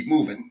have to keep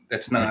moving.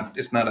 It's not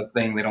a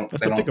thing.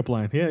 That's the pickup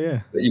line.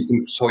 Yeah. That you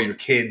can show your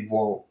kid.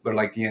 Well, they're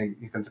like, you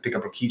have to pick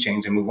up her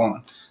keychains and move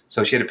on.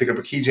 So she had to pick up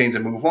her keychains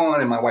and move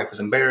on. And my wife was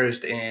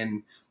embarrassed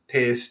and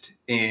pissed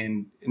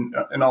and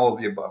all of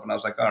the above. And I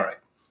was like, all right.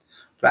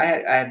 But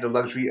I had the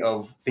luxury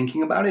of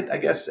thinking about it, I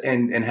guess,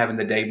 and having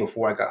the day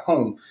before I got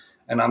home.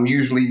 And I'm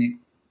usually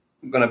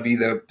going to be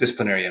the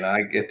disciplinarian.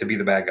 I get to be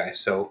the bad guy.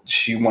 So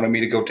she wanted me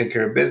to go take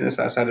care of business.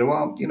 I decided,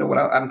 well, you know what?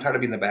 I'm tired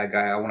of being the bad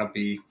guy. I'm going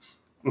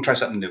to try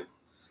something new.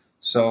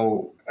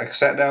 So I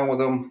sat down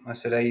with him. I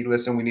said, hey,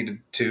 listen, we need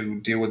to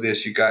deal with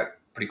this. You got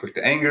pretty quick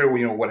to anger.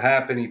 You know, what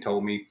happened? He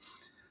told me.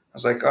 I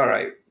was like, all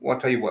right, well,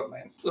 I'll tell you what,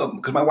 man.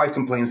 Because my wife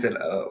complains that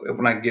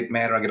when I get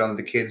mad or I get on to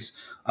the kids,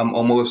 I'm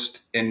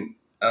almost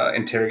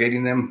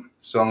interrogating them.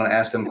 So I'm going to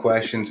ask them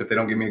questions. If they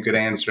don't give me a good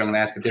answer, I'm going to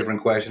ask a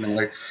different question.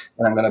 And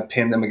I'm going to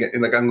pin them again.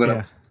 Like I'm going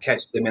to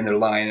catch them in their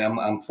line.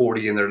 I'm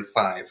 40 and they're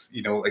 5.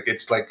 You know, like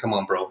it's like, come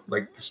on, bro,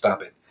 like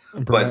stop it.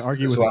 Bro, I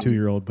argue with a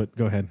 2-year-old, but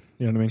go ahead.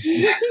 You know what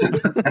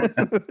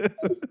I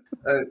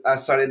mean? I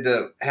started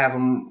to have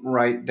him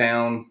write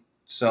down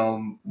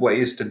some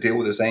ways to deal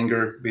with his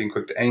anger, being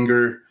quick to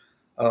anger,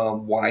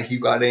 why he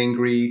got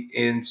angry,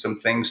 and some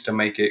things to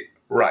make it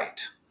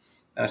right.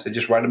 And I said,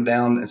 just write them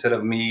down instead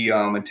of me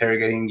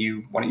interrogating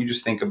you. Why don't you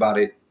just think about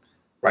it,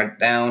 write it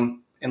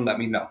down, and let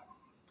me know?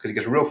 Because he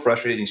gets real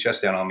frustrated and he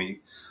shuts down on me.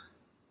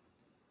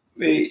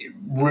 It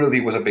really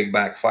was a big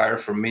backfire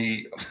for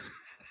me.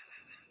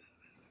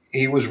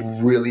 He was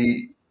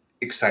really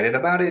excited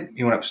about it.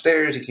 He went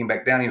upstairs. He came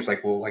back down. He was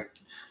like, well, like,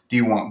 do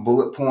you want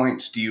bullet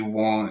points? Do you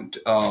want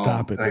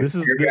stop it? Like, this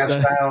is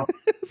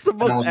it's the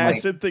most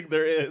Ashton thing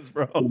there is,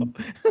 bro.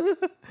 What?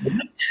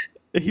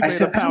 He made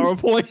a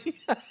PowerPoint.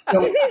 I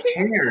don't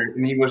care.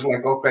 And he was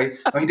like, okay.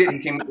 No, he did. He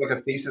came up with like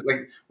a thesis.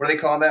 Like, what do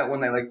they call that when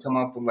they like come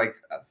up with like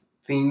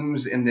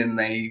themes and then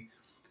they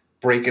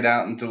break it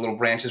out into little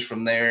branches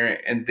from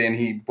there, and then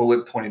he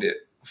bullet pointed it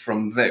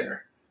from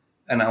there.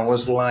 And I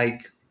was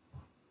like,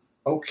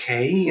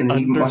 okay. And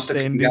he must have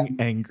understanding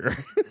anger.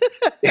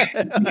 That's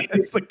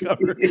the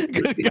cover.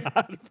 Good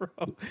God,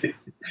 bro.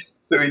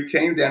 So he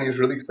came down. He was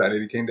really excited.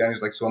 He came down.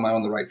 He's like, so am I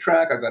on the right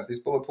track? I got these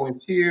bullet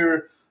points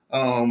here.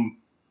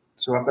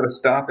 So I've got to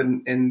stop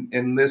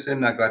and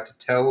listen. I got to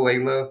tell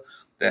Layla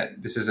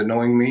that this is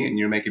annoying me and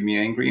you're making me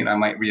angry and I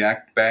might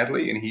react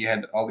badly. And he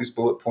had all these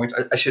bullet points.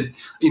 I should,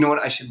 you know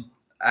what? I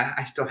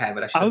still have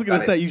it. I was going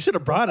to say, you should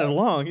have brought it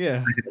along.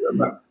 Yeah.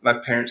 My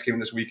parents came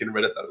this weekend and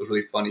read it. Thought it was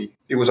really funny.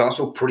 It was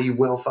also pretty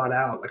well thought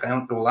out. Like, I don't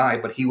have to lie,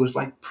 but he was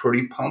like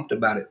pretty pumped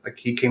about it. Like,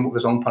 he came up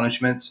with his own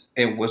punishments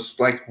and was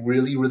like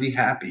really, really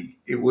happy.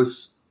 It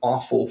was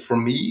awful for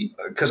me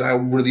because I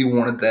really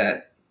wanted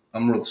that.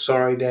 I'm real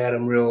sorry, Dad.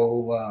 I'm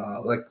real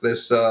like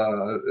this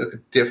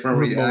different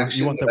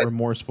reaction. You want that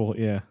remorseful,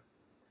 yeah.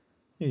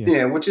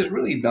 Yeah, which is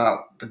really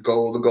not the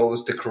goal. The goal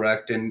is to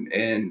correct,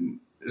 and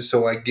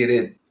so I get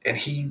it. And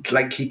he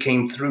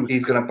came through.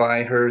 He's gonna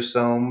buy her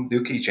some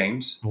new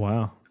keychains.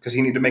 Wow. Because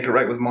he needed to make it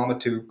right with Mama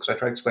too. Because I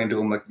tried to explain to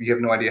him, like, you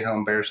have no idea how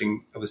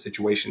embarrassing of a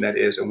situation that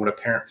is, and what a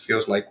parent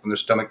feels like when their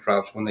stomach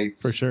drops when they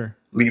for sure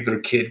leave their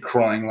kid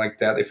crying like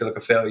that. They feel like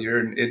a failure,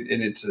 and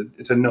it's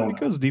a no-no. It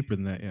goes deeper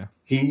than that, yeah.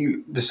 He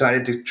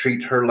decided to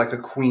treat her like a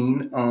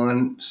queen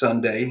on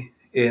Sunday,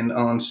 and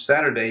on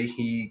Saturday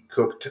he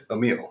cooked a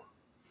meal.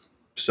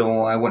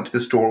 So I went to the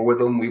store with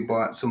him. We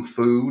bought some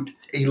food.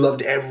 He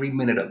loved every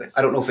minute of it.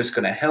 I don't know if it's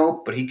going to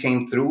help, but he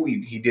came through.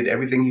 He did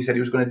everything he said he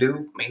was going to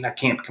do. I mean, I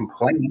can't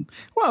complain.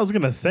 Well, I was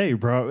going to say,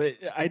 bro,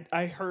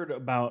 I heard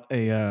about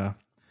a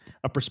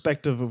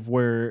perspective of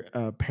where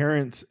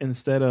parents,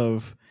 instead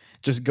of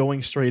just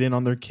going straight in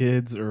on their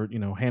kids or, you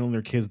know, handling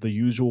their kids the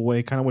usual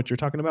way, kind of what you're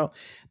talking about,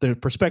 the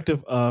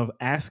perspective of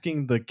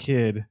asking the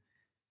kid,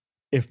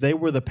 if they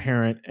were the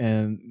parent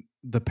and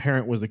the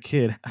parent was a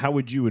kid, how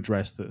would you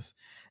address this?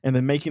 And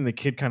then making the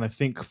kid kind of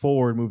think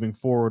forward, moving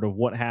forward of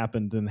what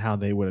happened and how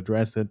they would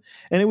address it.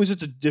 And it was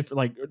just a different,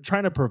 like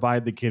trying to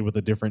provide the kid with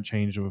a different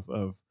change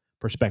of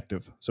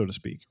perspective, so to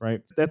speak,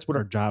 right? That's what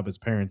our job as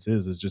parents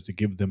is just to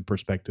give them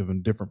perspective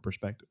and different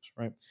perspectives,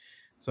 right?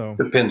 So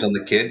depends on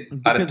the kid.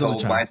 I'd have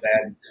told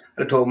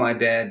my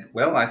dad,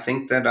 well, I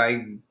think that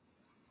I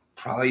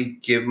probably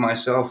give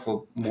myself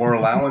more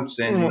allowance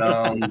and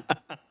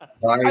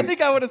I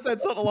think I would have said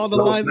something along the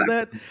lines of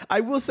that. I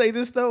will say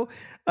this though,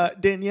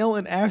 Danielle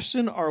and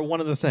Ashton are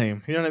one of the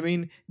same. You know what I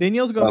mean?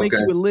 Danielle's gonna make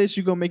you a list.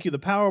 She's gonna make you the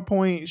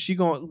PowerPoint.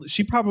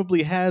 She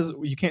probably has.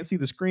 You can't see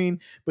the screen,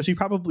 but she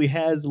probably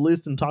has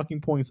lists and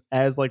talking points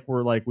as we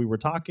were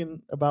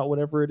talking about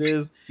whatever it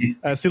is. See,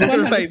 look at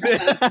her face.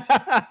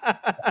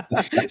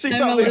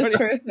 I'm a list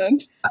person.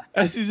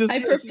 I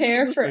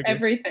prepare for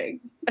everything.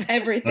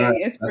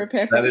 Everything is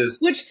prepared for.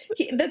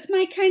 That's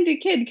my kind of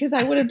kid, because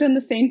I would have done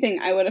the same thing.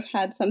 I would have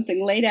had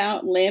something laid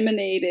out,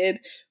 laminated,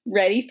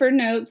 ready for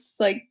notes,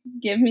 like,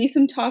 give me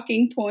some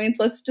talking points.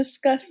 Let's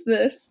discuss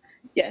this.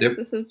 Yes,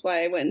 This is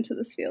why I went into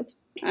this field.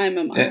 I'm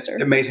a monster.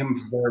 It made him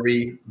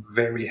very,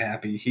 very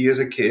happy. He is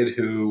a kid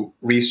who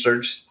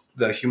researched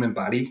the human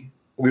body.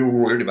 We were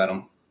worried about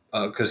him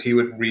because he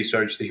would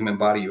research the human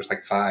body. He was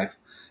like 5,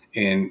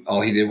 and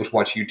all he did was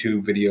watch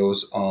YouTube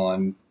videos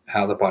on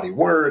how the body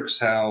works,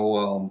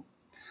 how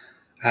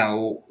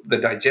the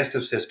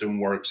digestive system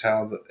works,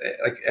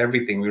 like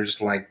everything. We were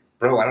just like,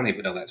 bro, I don't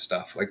even know that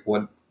stuff. Like,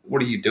 what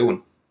are you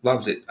doing?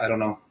 Loves it. I don't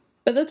know.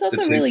 But that's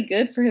also really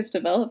good for his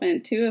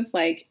development too. Of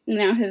like,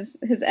 now his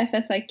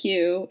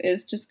FSIQ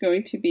is just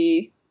going to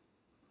be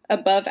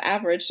above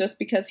average just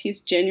because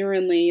he's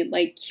genuinely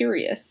like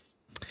curious.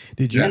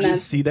 Did you And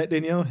just see that,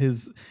 Danielle?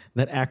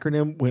 That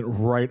acronym went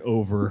right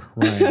over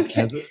Ryan.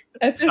 Okay. As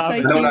FSIQ. I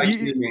know what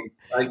IQ means.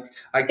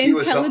 IQ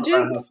is something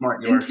about how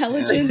smart you are.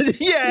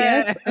 Intelligence.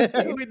 Yeah, Yes,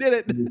 okay. we did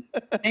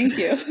it. Thank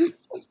you.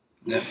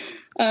 Yeah.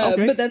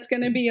 Okay. But that's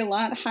going to be a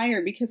lot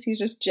higher because he's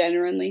just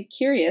genuinely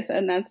curious,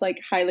 and that's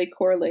like highly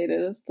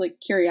correlated as like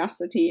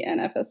curiosity and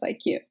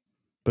FSIQ.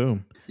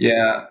 Boom.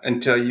 Yeah,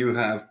 until you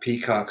have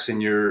peacocks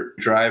in your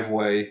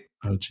driveway.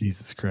 Oh,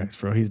 Jesus Christ,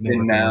 bro. He's never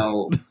And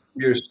now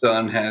your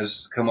son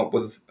has come up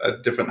with a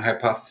different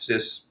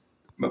hypothesis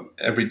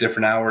every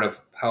different hour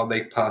of how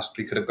they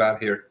possibly could have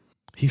got here.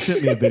 He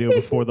sent me a video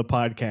before the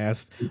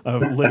podcast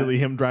of literally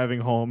him driving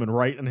home, and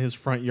right in his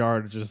front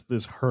yard, just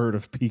this herd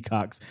of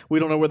peacocks. We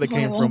don't know where they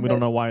came from. We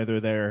don't know why they're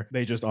there.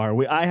 They just are.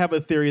 I have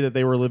a theory that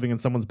they were living in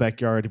someone's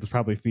backyard. He was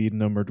probably feeding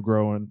them or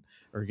growing,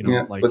 or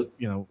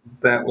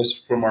That was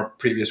from our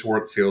previous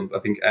work field. I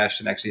think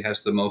Ashton actually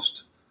has the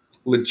most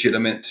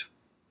legitimate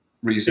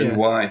reason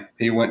why.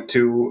 He went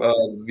to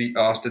the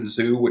Austin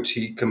Zoo, which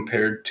he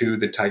compared to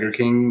the Tiger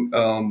King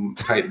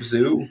type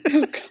zoo.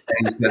 And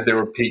he said there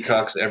were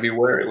peacocks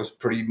everywhere. It was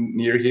pretty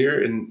near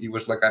here. And he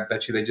was like, I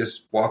bet you they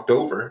just walked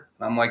over.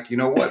 And I'm like, you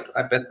know what?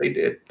 I bet they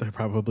did. They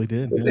probably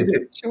did. Yeah. They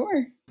did.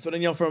 Sure. So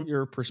Danielle, from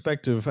your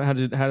perspective, how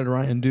did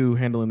Ryan do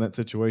handling that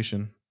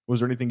situation? Was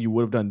there anything you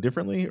would have done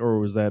differently, or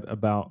was that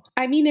about?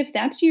 I mean, if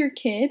that's your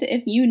kid,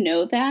 if you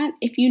know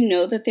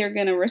that they're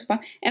going to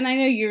respond, and I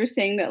know you were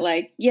saying that,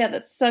 like, yeah,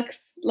 that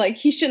sucks. Like,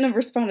 he shouldn't have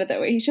responded that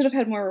way. He should have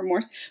had more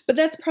remorse. But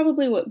that's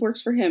probably what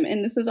works for him.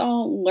 And this is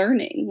all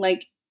learning.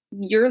 Like,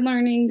 you're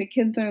learning, the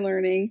kids are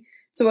learning.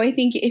 So I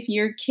think if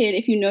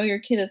you know your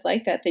kid is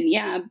like that, then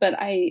yeah. But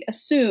I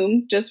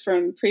assume, just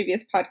from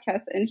previous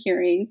podcasts and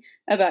hearing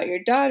about your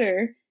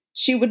daughter,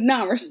 she would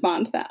not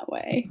respond that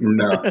way.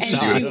 No. And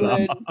she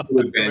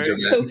would.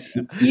 So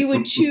you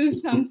would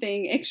choose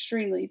something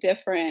extremely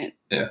different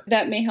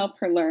that may help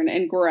her learn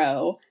and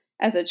grow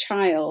as a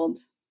child.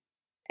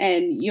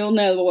 And you'll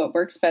know what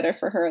works better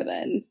for her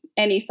than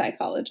any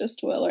psychologist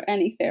will or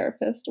any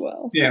therapist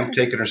will. Yeah, I'm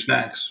taking her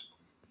snacks.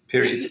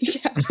 Period.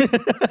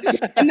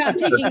 And not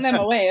taking them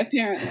away,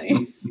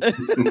 apparently.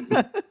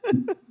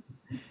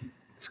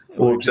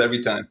 Works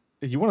every time.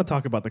 You want to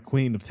talk about the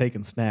queen of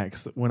taking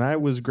snacks. When I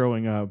was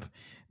growing up,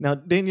 now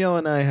Danielle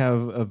and I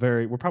have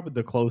we're probably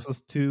the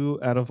closest to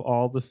out of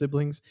all the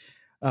siblings.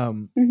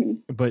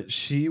 But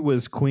she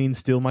was queen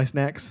steal my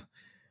snacks.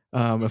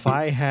 If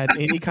I had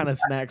any kind of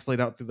snacks laid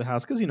out through the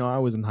house, because, I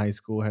was in high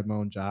school, had my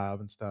own job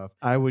and stuff,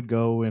 I would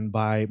go and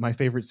buy my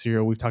favorite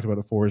cereal. We've talked about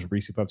it before, is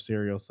Reese Puff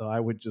cereal. So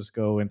I would just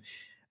go and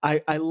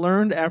I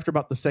learned after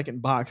about the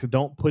second box,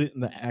 don't put it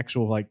in the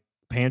actual like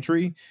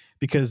pantry,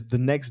 because the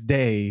next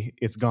day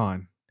it's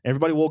gone.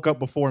 Everybody woke up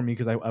before me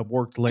because I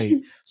worked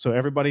late. So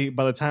everybody,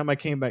 by the time I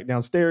came back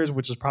downstairs,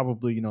 which is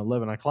probably,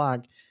 11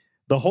 o'clock,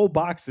 the whole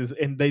boxes,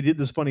 and they did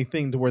this funny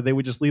thing to where they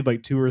would just leave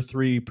like 2 or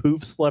 3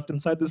 poofs left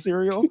inside the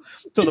cereal.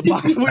 So the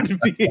box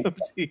wouldn't be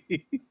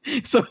empty.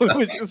 So it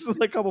was just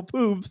like a couple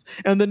poofs,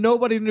 and then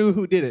nobody knew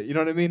who did it. You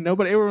know what I mean?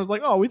 Everyone was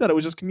like, oh, we thought it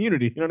was just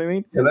community. You know what I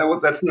mean? Yeah,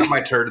 that's not my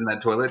turd in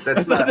that toilet.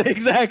 That's not.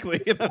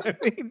 Exactly. You know what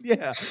I mean?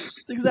 Yeah.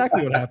 That's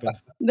exactly what happened.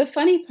 The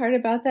funny part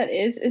about that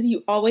is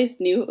you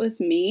always knew it was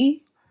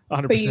me.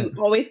 100%.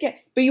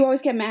 But you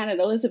always get mad at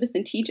Elizabeth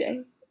and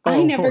TJ. Oh,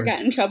 I never got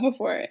in trouble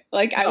for it.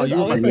 Like, I was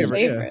always their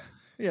favorite.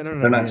 Yeah, no.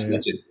 They're not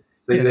snitching.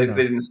 They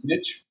didn't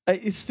snitch.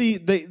 See,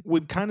 they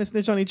would kind of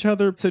snitch on each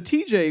other. So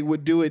TJ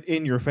would do it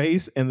in your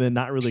face and then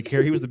not really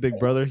care. He was the big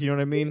brother, you know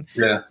what I mean?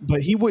 Yeah.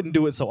 But he wouldn't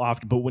do it so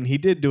often. But when he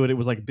did do it, it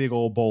was like big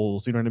old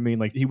bowls, you know what I mean?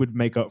 Like, he would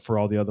make up for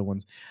all the other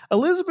ones.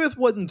 Elizabeth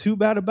wasn't too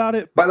bad about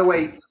it. By the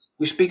way,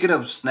 we're speaking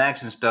of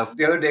snacks and stuff.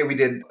 The other day we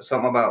did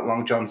something about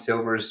Long John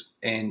Silver's,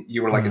 and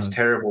you were like, it's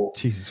terrible.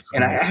 Jesus Christ.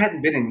 And I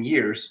hadn't been in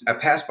years. I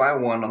passed by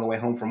one on the way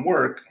home from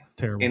work.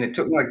 Terrible. And it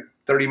took me like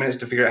 30 minutes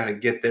to figure out how to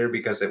get there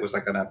because it was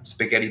like on a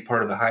spaghetti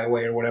part of the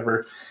highway or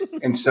whatever.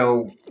 And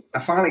so I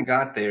finally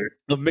got there.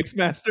 The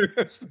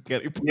Mixmaster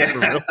spaghetti part. Yeah.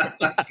 I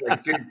was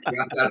like, good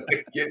God, how did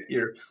I get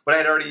here? But I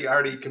had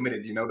already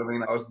committed, you know what I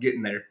mean? I was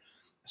getting there.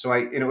 So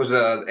it was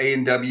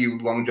A&W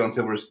Long John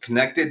Silver's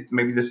connected.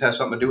 Maybe this has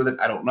something to do with it.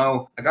 I don't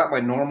know. I got my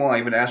normal. I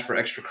even asked for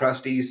extra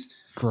crusties.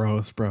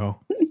 Gross, bro.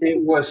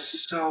 It was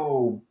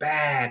so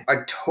bad. I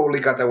totally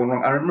got that one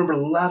wrong. I remember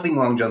loving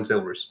Long John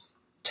Silver's.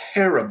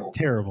 Terrible.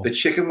 The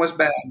chicken was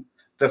bad.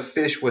 The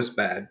fish was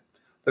bad.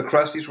 The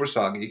crusties were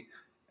soggy.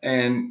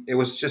 And it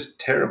was just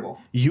terrible.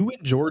 You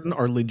and Jordan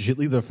are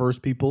legitimately the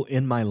first people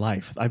in my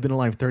life, I've been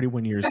alive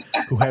 31 years,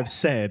 who have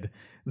said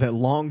that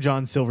Long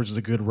John Silver's is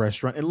a good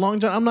restaurant. And Long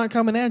John, I'm not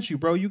coming at you,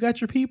 bro. You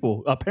got your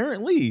people.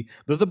 Apparently,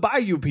 they're the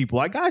Bayou people.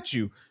 I got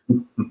you.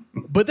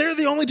 But they're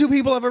the only 2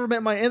 people I've ever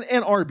met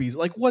and Arby's.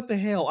 Like, what the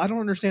hell? I don't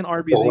understand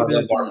Arby's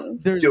either.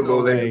 There's Still no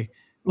go there. way.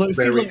 Look,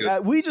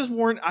 we just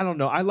weren't. I don't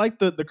know. I like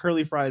the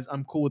curly fries.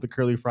 I'm cool with the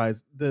curly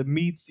fries. The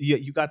meats,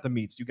 you got the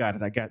meats. You got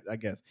it. I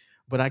guess.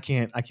 But I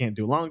can't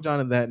do Long John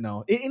and that.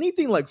 No,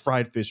 anything like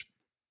fried fish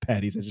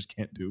patties, I just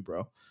can't do,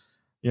 bro.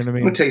 You know what I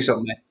mean? Let me tell you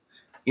something, man.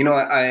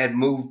 I had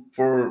moved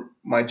for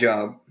my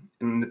job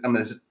and I'm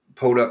in this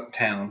podunk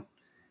town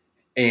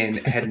and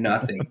had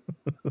nothing.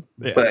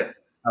 Yeah. But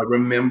I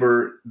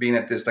remember being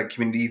at this like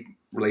community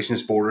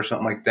relations board or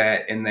something like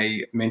that, and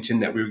they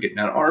mentioned that we were getting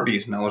an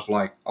Arby's, and I was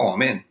like, "Oh,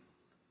 I'm in.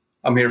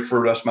 I'm here for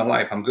the rest of my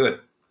life. I'm good.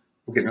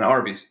 We're getting an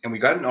Arby's," and we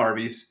got an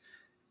Arby's,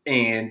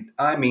 and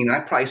I mean, I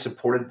probably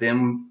supported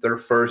them their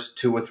first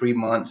 2 or 3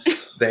 months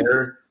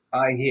there.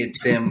 I hit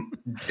them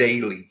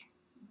daily.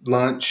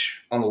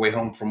 Lunch on the way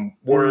home from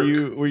work.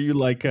 Were you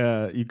like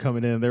you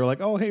coming in? They were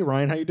like, "Oh, hey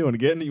Ryan, how you doing?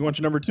 Again, you want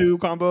your number 2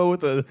 combo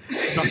with a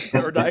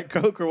or Diet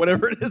Coke or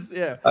whatever it is?"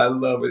 Yeah, I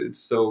love it. It's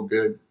so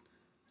good.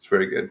 It's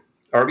very good.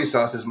 Arby's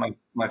sauce is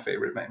my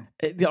favorite, man.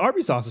 the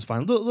Arby's sauce is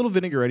fine. A little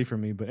vinegary for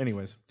me, but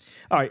anyways.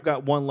 All right,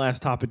 got one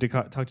last topic to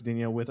talk to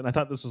Danielle with, and I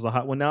thought this was a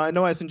hot one. Now I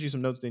know I sent you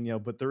some notes, Danielle,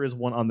 but there is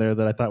one on there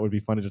that I thought would be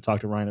funny to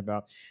talk to Ryan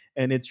about,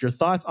 and it's your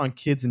thoughts on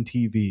kids and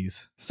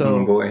TVs. So,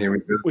 oh boy, here we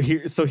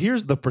go.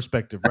 Here's the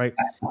perspective, right?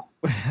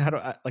 How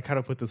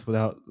to put this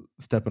without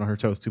stepping on her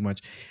toes too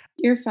much?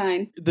 You're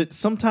fine. That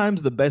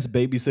sometimes the best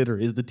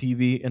babysitter is the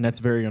TV, and that's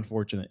very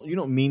unfortunate. You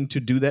don't mean to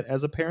do that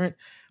as a parent,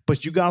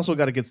 but you also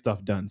got to get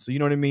stuff done. So you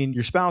know what I mean?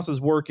 Your spouse is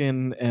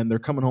working and they're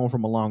coming home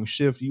from a long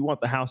shift. You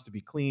want the house to be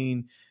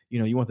clean.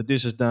 You want the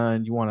dishes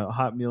done. You want a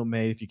hot meal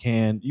made if you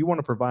can. You want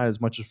to provide as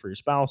much as for your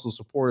spousal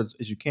support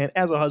as you can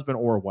as a husband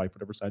or a wife,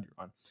 whatever side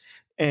you're on.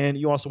 And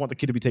you also want the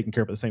kid to be taken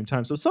care of at the same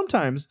time. So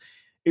sometimes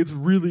it's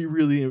really,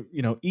 really,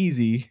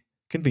 easy,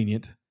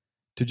 convenient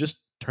to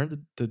just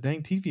turn the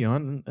dang TV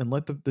on and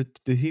let the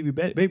TV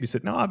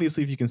babysit. Now,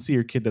 obviously, if you can see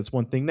your kid, that's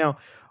one thing. Now,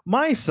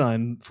 my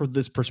son, for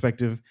this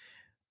perspective,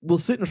 will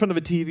sit in front of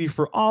a TV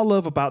for all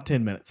of about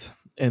 10 minutes.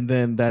 And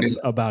then that's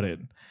about it.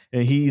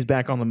 And he's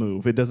back on the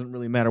move. It doesn't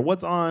really matter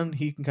what's on.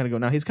 He can kind of go.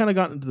 Now, he's kind of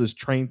gotten into this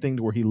train thing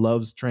to where he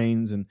loves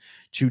trains and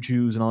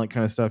choo-choos and all that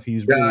kind of stuff.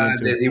 He's really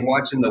into is he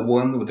watching the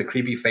one with the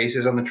creepy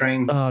faces on the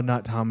train? Oh,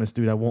 not Thomas,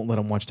 dude. I won't let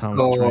him watch Thomas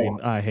the Train.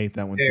 I hate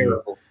that one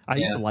terrible. Too. I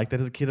used to like that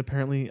as a kid,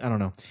 apparently. I don't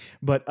know.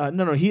 But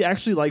no. He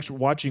actually likes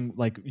watching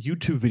like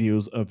YouTube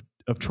videos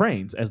of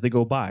trains as they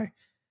go by.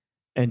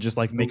 And just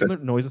like making the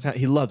noises.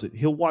 He loves it.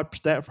 He'll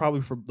watch that probably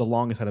for the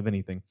longest out of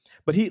anything.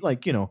 But he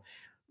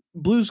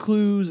Blue's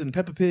Clues and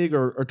Peppa Pig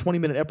are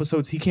 20-minute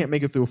episodes. He can't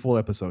make it through a full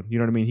episode. You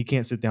know what I mean? He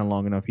can't sit down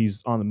long enough.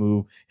 He's on the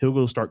move. He'll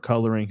go start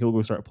coloring. He'll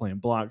go start playing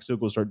blocks. He'll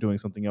go start doing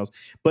something else.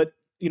 But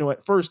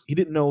at first he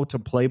didn't know to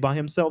play by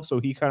himself. So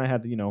he kind of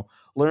had to,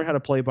 learn how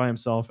to play by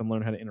himself and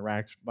learn how to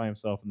interact by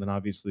himself. And then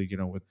obviously,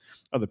 with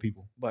other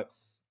people. But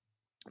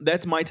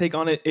that's my take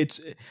on it. It's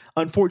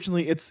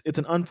unfortunately it's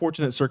an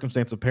unfortunate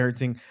circumstance of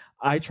parenting.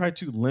 I try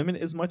to limit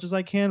as much as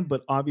I can,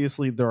 but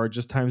obviously there are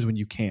just times when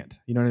you can't.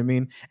 You know what I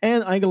mean?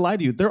 And I ain't gonna lie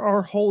to you, there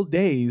are whole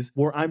days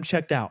where I'm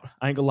checked out.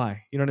 I ain't gonna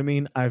lie. You know what I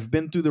mean? I've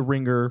been through the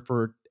ringer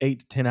for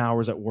 8 to 10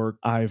 hours at work.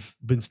 I've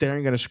been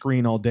staring at a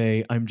screen all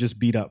day. I'm just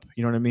beat up.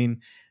 You know what I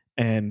mean?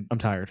 And I'm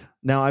tired.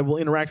 Now I will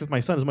interact with my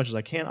son as much as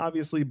I can,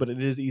 obviously, but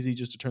it is easy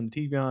just to turn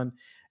the TV on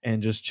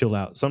and just chill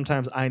out.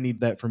 Sometimes I need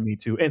that for me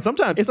too. And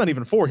sometimes it's not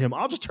even for him.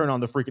 I'll just turn on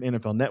the freaking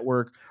NFL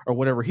Network or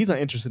whatever. He's not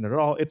interested in it at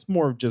all. It's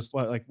more of just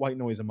like white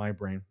noise in my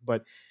brain.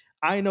 But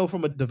I know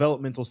from a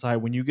developmental side,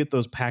 when you get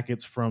those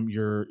packets from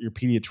your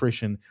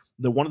pediatrician,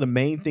 one of the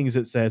main things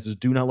it says is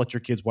do not let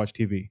your kids watch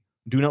TV.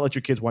 Do not let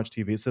your kids watch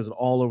TV. It says it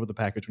all over the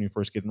package when you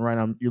first get it. And right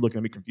now, you're looking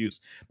at me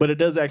confused. But it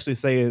does actually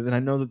say it. And I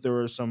know that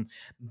there are some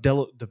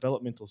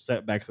developmental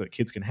setbacks that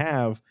kids can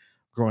have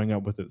growing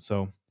up with it.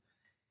 So,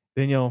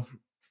 Danielle,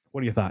 what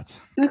are your thoughts?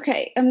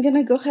 Okay, I'm going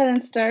to go ahead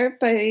and start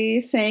by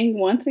saying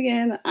once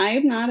again,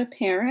 I'm not a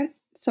parent.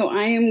 So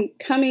I am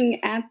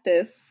coming at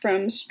this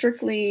from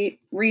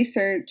strictly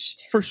research.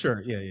 For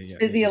sure. Yeah.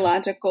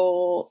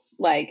 Physiological,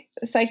 like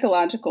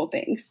psychological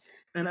things.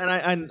 And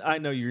I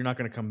know you're not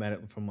going to come at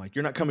it from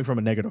you're not coming from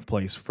a negative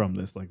place from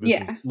this. Like this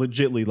is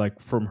legitly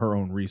from her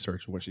own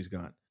research what she's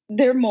got.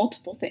 There are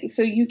multiple things.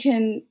 So you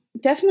can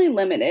definitely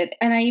limit it.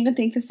 And I even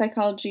think the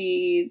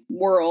psychology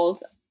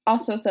world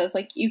also says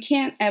you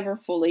can't ever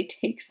fully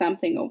take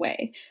something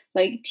away.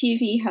 Like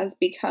TV has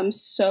become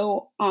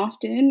so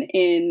often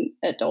in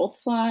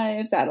adults'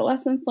 lives,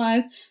 adolescents'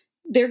 lives,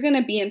 they're going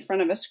to be in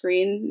front of a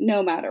screen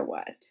no matter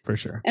what. For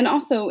sure. And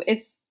also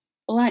it's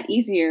a lot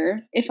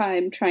easier if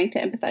I'm trying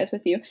to empathize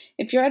with you.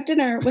 If you're at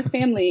dinner with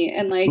family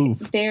and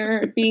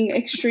they're being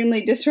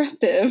extremely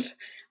disruptive,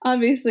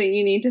 obviously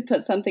you need to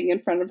put something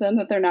in front of them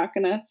that they're not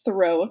going to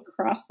throw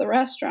across the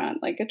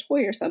restaurant, like a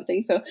toy or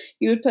something. So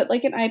you would put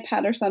an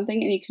iPad or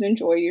something and you can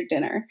enjoy your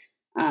dinner.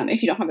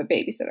 If you don't have a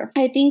babysitter.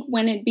 I think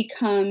when it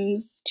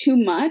becomes too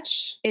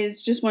much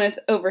is just when it's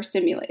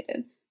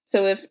overstimulated.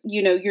 So if,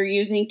 you're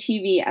using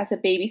TV as a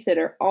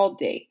babysitter all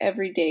day,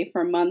 every day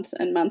for months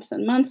and months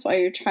and months while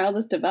your child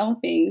is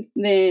developing,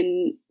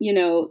 then,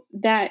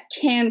 that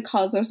can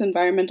cause those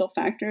environmental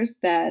factors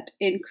that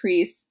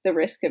increase the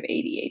risk of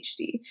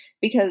ADHD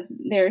because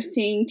they're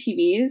seeing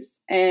TVs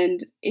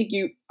and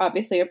you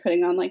obviously are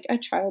putting on a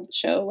child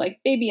show like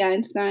Baby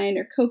Einstein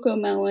or Coco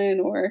Melon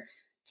or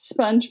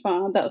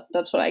SpongeBob,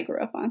 that's what I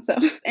grew up on. So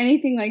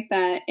anything like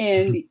that,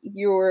 and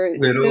your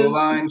Little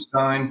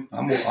Einstein,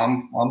 I'm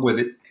with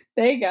it.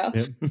 There you go.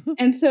 Yep.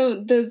 And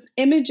so those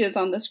images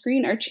on the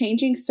screen are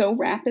changing so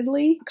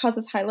rapidly,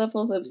 causes high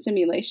levels of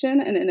stimulation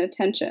and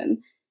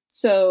inattention.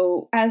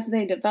 So as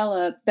they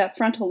develop, that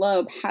frontal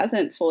lobe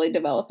hasn't fully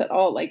developed at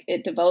all. Like,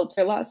 it develops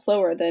a lot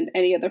slower than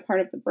any other part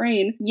of the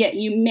brain, yet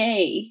you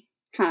may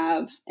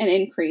have an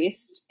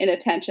increase in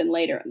attention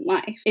later in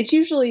life. It's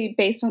usually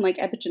based on like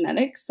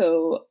epigenetics.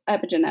 So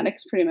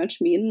epigenetics pretty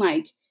much mean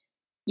like,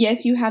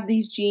 yes, you have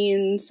these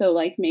genes. So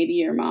like maybe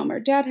your mom or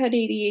dad had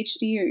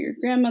ADHD or your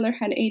grandmother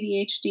had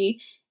ADHD,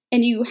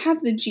 and you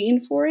have the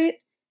gene for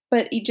it,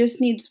 but it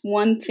just needs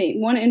one thing,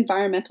 one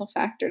environmental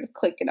factor to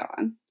click it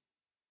on.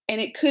 And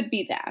it could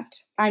be that.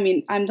 I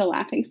mean, I'm the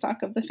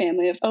laughingstock of the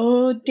family of,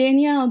 oh,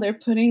 Danielle, they're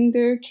putting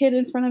their kid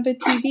in front of a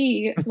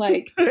TV.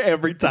 Like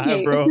every time,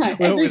 okay, bro. right,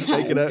 We every always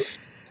time. make it up.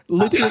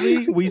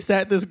 Literally, we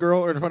sat this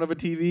girl in front of a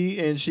TV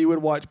and she would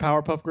watch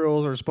Powerpuff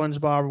Girls or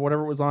SpongeBob or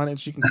whatever was on, and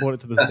she can quote it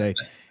to this day.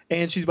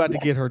 And she's about to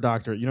get her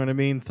doctorate. You know what I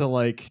mean? So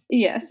like,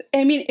 Yes.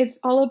 I mean, it's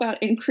all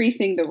about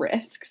increasing the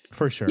risks.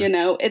 for sure. You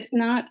know, it's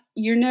not,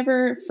 you're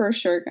never for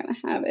sure going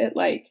to have it.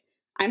 Like,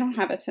 I don't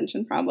have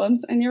attention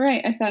problems. And you're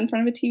right. I sat in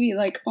front of a TV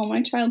like all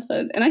my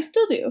childhood, and I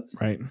still do.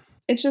 Right.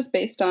 It's just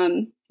based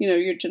on, you know,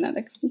 your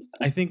genetics and stuff.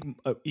 I think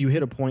you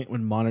hit a point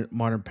when modern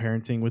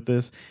parenting with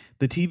this.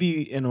 The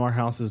TV in our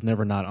house is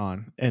never not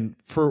on, and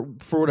for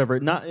whatever,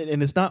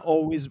 and it's not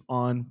always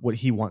on what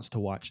he wants to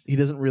watch. He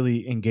doesn't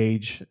really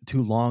engage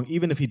too long,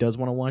 even if he does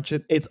want to watch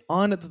it. It's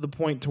on to the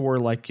point to where,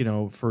 like, you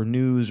know, for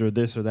news or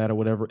this or that or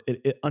whatever,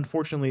 it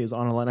unfortunately is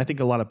on a line. I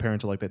think a lot of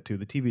parents are like that too.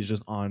 The TV is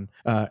just on,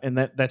 and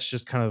that's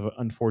just kind of an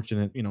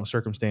unfortunate, you know,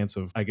 circumstance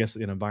of, I guess,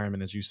 an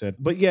environment, as you said.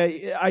 But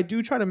yeah, I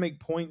do try to make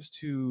points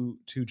to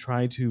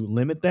try to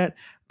limit that.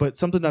 But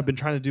something I've been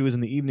trying to do is in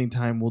the evening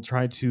time, we'll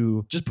try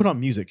to just put on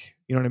music.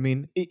 You know what I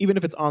mean? Even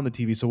if it's on the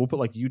TV. So we'll put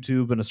like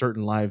YouTube and a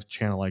certain live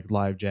channel, like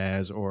Live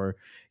Jazz, or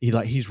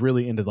he's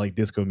really into like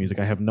disco music.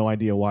 I have no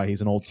idea why.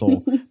 He's an old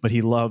soul, but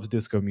he loves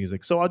disco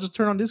music. So I'll just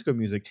turn on disco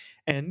music,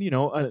 and you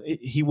know,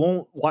 he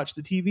won't watch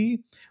the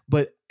TV,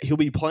 but he'll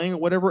be playing or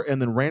whatever,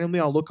 and then randomly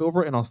I'll look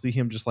over and I'll see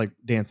him just like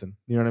dancing.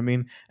 You know what I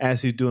mean?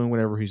 As he's doing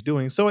whatever he's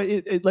doing. So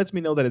it lets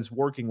me know that it's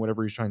working,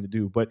 whatever he's trying to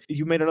do. But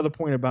you made another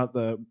point about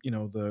the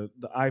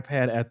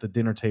iPad at the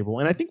dinner table,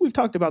 and I think we've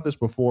talked about this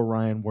before,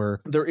 Ryan, where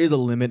there is a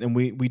limit, and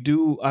we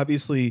do,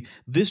 obviously,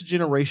 this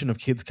generation of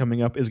kids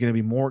coming up is going to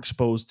be more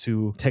exposed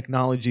to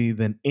technology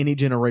than any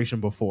generation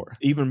before.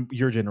 Even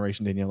your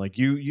generation, Danielle, like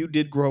you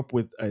did grow up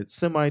with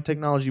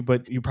semi-technology,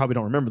 but you probably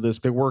don't remember this.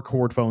 There were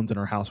cord phones in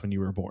our house when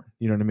you were born.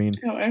 You know what I mean?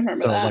 Oh, I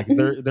remember So that.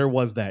 like there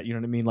was that. You know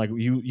what I mean? Like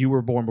you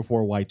were born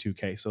before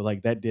Y2K, so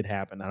like that did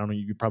happen. I don't know.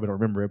 You probably don't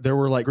remember it. There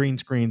were like green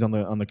screens on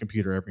the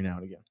computer every now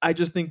and again. I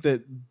just think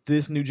that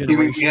this new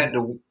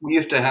generation. We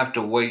used to have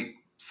to wait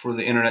for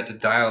the internet to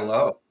dial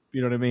up. You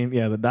know what I mean?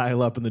 Yeah, the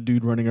dial up and the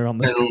dude running around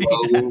the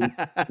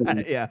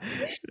screen. Yeah.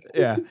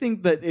 I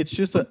think that it's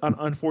just an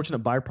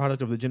unfortunate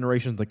byproduct of the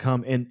generations that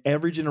come, and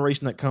every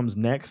generation that comes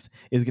next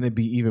is going to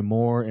be even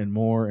more and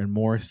more and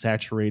more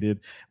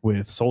saturated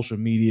with social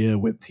media,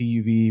 with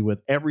TV,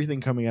 with everything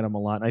coming at them a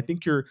lot. And I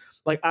think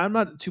I'm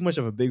not too much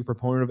of a big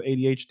proponent of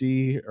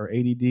ADHD or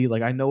ADD.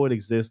 Like, I know it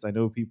exists. I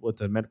know people,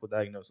 it's a medical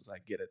diagnosis. I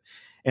get it.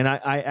 And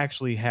I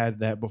actually had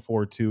that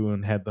before too,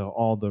 and had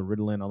all the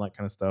Ritalin, all that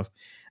kind of stuff.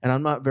 And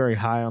I'm not very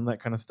high on that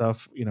kind of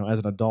stuff, you know, as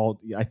an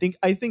adult. I think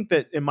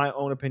that, in my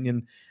own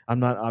opinion, I'm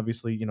not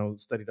obviously, you know,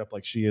 studied up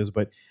like she is,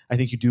 but I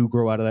think you do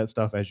grow out of that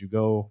stuff as you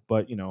go.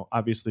 But, you know,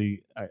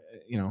 obviously,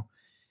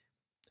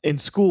 in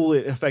school,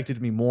 it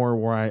affected me more,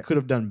 where I could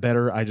have done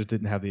better. I just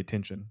didn't have the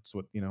attention. That's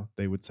what, you know,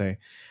 they would say.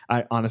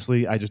 I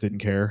just didn't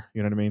care.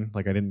 You know what I mean?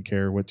 Like, I didn't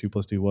care what 2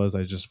 + 2 was.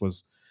 I just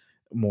was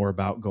more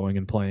about going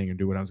and playing and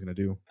do what I was going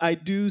to do. I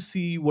do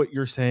see what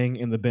you're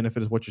saying and the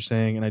benefit of what you're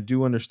saying, and I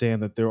do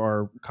understand that there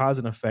are cause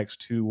and effects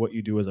to what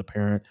you do as a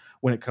parent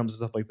when it comes to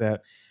stuff like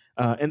that.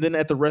 And then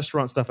at the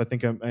restaurant stuff, I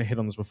think I hit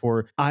on this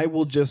before. I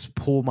will just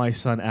pull my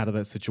son out of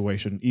that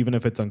situation, even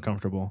if it's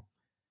uncomfortable.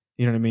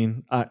 You know what I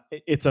mean?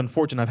 It's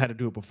unfortunate. I've had to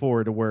do it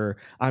before, to where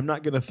I'm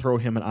not going to throw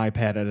him an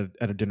iPad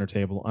at a dinner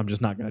table. I'm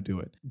just not going to do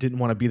it. Didn't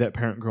want to be that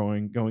parent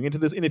going into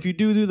this. And if you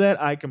do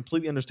that, I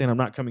completely understand. I'm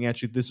not coming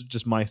at you. This is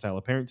just my style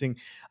of parenting.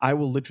 I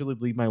will literally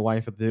leave my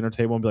wife at the dinner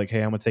table and be like,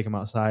 hey, I'm going to take him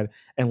outside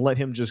and let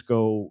him just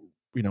go,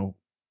 you know,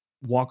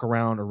 walk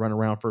around or run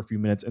around for a few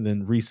minutes, and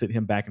then resit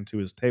him back into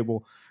his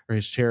table or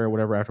his chair or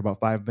whatever after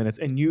about 5 minutes.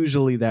 And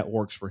usually that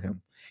works for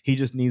him. He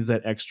just needs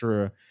that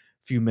extra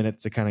few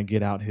minutes to kind of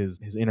get out his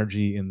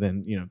energy, and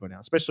then, you know, go down.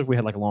 Especially if we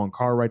had like a long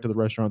car ride to the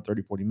restaurant,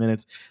 30-40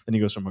 minutes, then he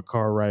goes from a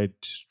car ride,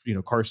 you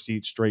know, car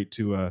seat straight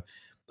to a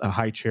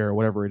high chair or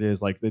whatever it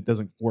is. Like, it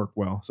doesn't work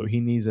well. So he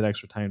needs that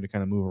extra time to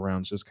kind of move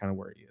around. It's just kind of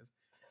where he is.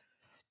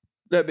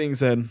 That being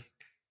said,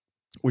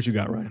 what you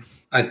got, Ryan?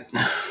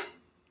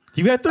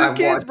 You got 3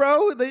 kids,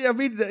 bro. The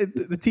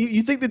TV.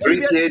 You think the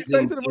TV has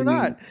affected them or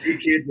not? 3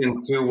 kids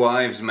and 2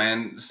 wives,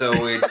 man. So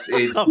it's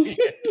Oh,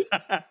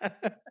 yeah.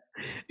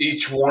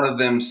 each one of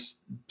them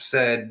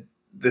said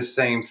the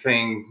same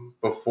thing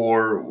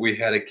before we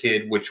had a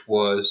kid, which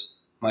was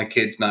my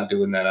kid's not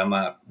doing that.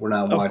 We're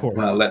not Of watching, we're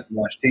not course. letting them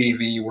watch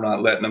TV. We're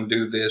not letting them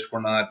do this.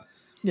 We're not.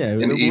 Yeah,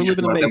 And we're each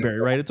living in one of them, Mayberry,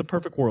 right? It's a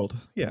perfect world.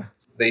 Yeah.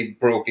 they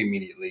broke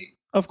immediately.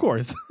 Of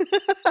course.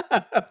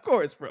 Of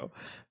course, bro.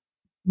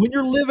 When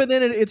you're living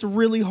in it, it's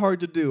really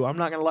hard to do. I'm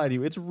not going to lie to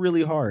you. It's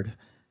really hard.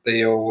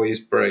 They always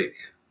break.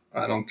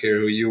 I don't care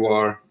who you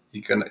are.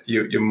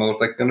 You're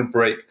most likely going to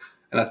break.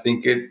 And I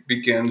think it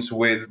begins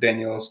with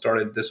Danielle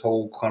started this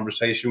whole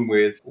conversation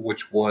with,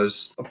 which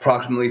was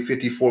approximately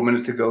 54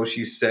 minutes ago.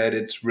 She said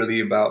it's really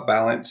about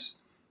balance.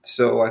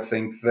 So I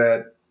think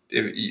that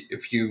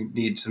if you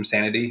need some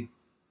sanity,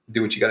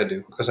 do what you got to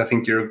do, because I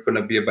think you're going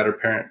to be a better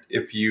parent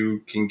if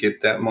you can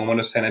get that moment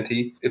of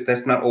sanity. If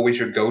that's not always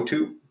your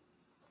go-to,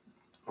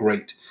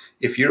 great.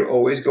 If you're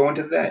always going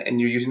to that and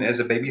you're using it as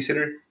a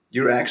babysitter,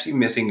 you're actually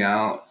missing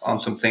out on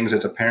some things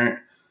as a parent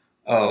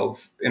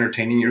of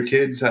entertaining your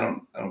kids.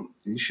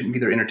 You shouldn't be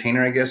their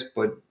entertainer, I guess,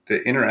 but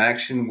the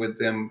interaction with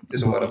them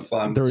is a lot of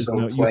fun. There is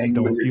so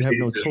playing with your you have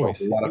no kids is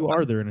choice. a lot of You fun.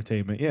 are their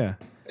entertainment. Yeah,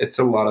 It's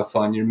a lot of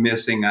fun. You're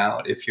missing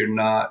out if you're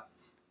not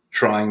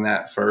trying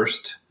that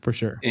first for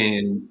sure.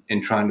 in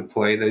trying to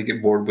play. They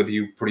get bored with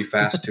you pretty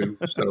fast too.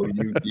 So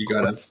you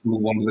got to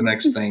move on to the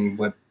next thing.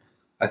 But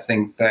I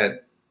think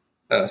that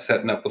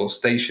setting up little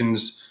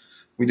stations,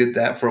 we did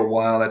that for a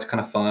while. That's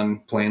kind of fun,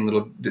 playing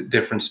little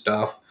different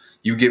stuff.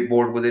 You get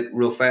bored with it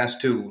real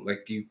fast too.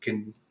 Like, you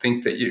can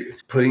think that you're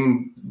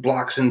putting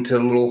blocks into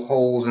little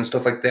holes and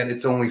stuff like that.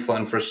 It's only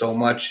fun for so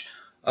much.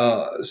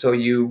 So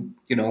you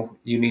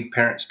need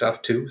parent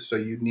stuff too. So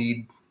you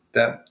need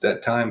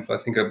that time. So I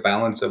think a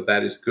balance of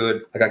that is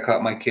good. Like, I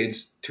caught my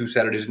kids 2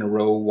 Saturdays in a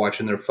row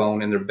watching their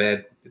phone in their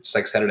bed. It's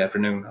like Saturday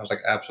afternoon. I was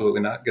like, absolutely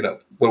not. Get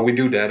up. What do we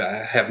do, Dad? I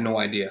have no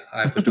idea.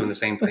 I was doing the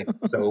same thing.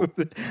 So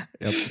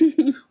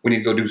we need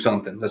to go do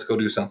something. Let's go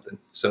do something.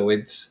 So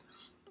it's.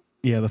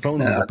 Yeah, the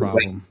phone is the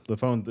problem. The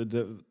phone,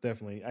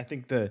 definitely. I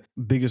think the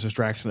biggest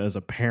distraction as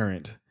a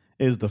parent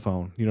is the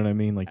phone. You know what I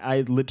mean? Like,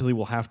 I literally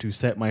will have to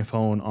set my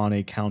phone on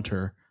a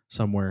counter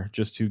somewhere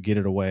just to get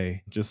it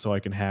away, just so I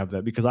can have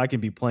that, because I can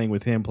be playing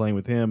with him,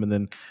 and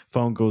then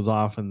phone goes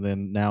off, and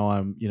then now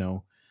I'm,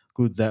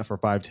 glued to that for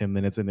 5-10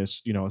 minutes, and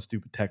it's, a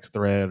stupid text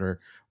thread or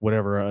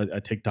whatever,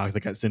 a TikTok that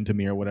got sent to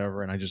me or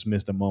whatever, and I just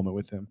missed a moment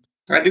with him.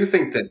 I do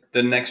think that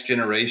the next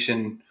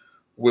generation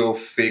will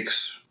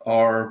fix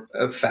our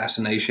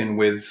fascination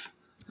with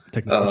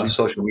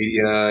social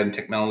media and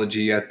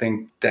technology. I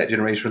think that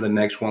generation or the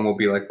next one will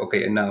be like,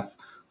 okay, enough.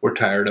 We're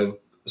tired of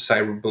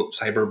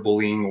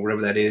cyberbullying or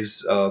whatever that is,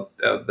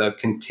 the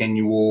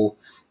continual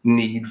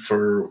need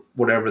for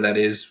whatever that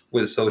is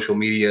with social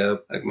media.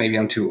 Like, maybe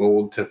I'm too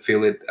old to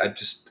feel it.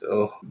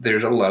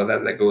 There's a lot of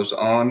that goes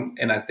on,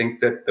 and I think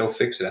that they'll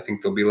fix it. I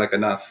think they'll be like,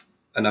 enough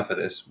of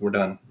this. We're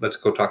done. Let's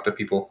go talk to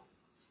people.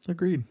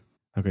 Agreed.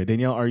 Okay,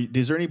 Danielle,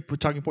 is there any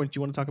talking points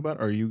you want to talk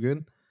about? Are you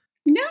good?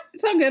 No,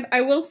 it's all good.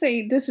 I will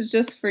say this is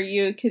just for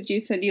you, because you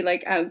said you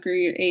outgrew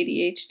your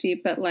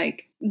ADHD, but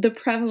the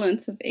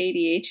prevalence of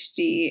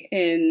ADHD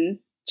in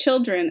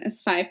children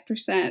is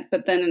 5%,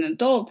 but then in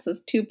adults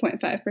is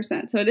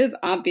 2.5%. So it is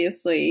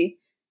obviously,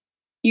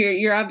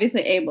 you're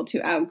obviously able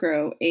to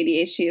outgrow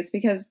ADHD. It's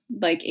because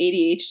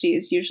ADHD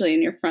is usually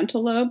in your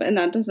frontal lobe, and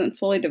that doesn't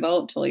fully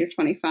develop till you're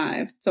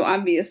 25. So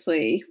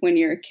obviously when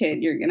you're a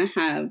kid, you're going to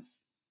have,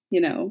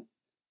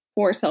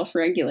 poor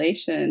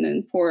self-regulation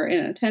and poor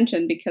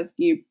inattention, because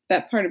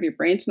that part of your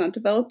brain's not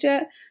developed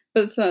yet.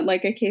 But so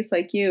a case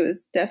like you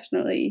is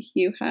definitely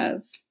you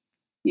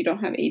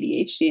don't have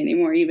ADHD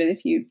anymore, even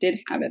if you did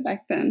have it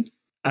back then.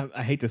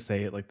 I hate to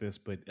say it like this,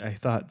 but I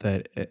thought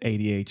that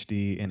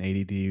ADHD and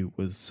ADD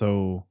was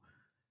so.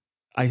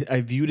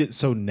 I viewed it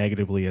so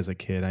negatively as a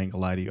kid. I ain't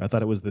gonna lie to you. I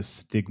thought it was this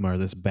stigma or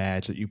this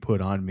badge that you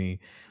put on me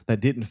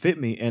that didn't fit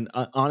me. And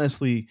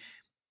honestly,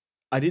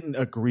 I didn't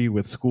agree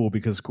with school,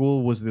 because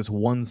school was this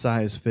one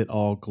size fit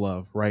all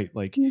glove, right?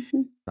 Like,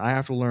 I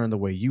have to learn the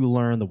way you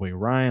learn, the way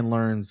Ryan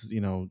learns,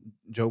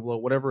 Joe Blow,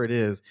 whatever it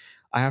is.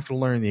 I have to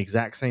learn the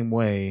exact same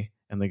way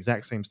and the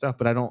exact same stuff,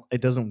 but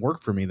it doesn't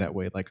work for me that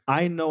way. Like,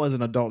 I know as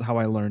an adult how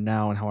I learn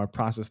now and how I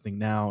process things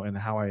now and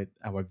how I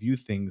view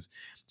things.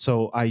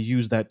 So I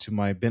use that to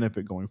my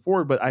benefit going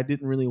forward, but I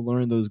didn't really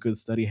learn those good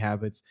study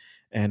habits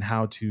and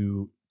how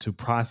to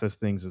process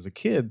things as a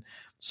kid.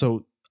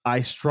 So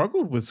I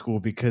struggled with school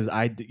because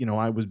I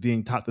was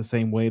being taught the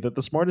same way that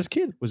the smartest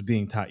kid was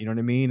being taught. You know what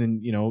I mean?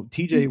 And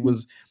TJ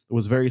was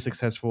very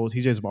successful.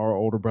 TJ's our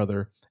older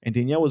brother, and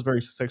Danielle was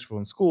very successful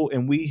in school.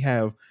 And we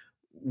have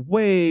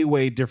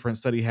way different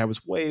study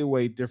habits,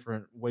 way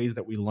different ways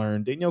that we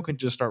learn. Danielle can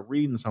just start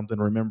reading something,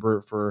 remember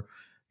it for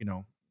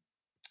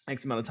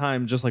X amount of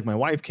time, just like my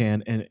wife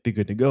can, and be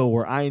good to go.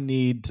 Where I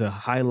need to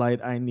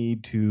highlight, I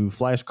need to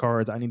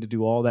flashcards, I need to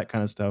do all that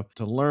kind of stuff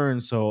to learn.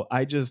 So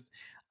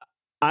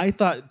I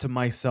thought to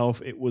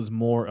myself it was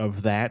more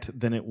of that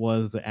than it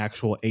was the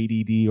actual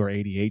ADD or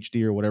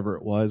ADHD or whatever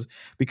it was.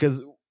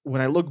 Because when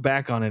I look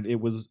back on it, it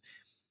was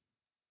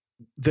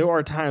there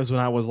are times when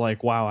I was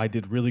like, wow, I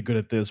did really good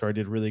at this or I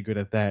did really good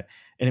at that.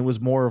 And it was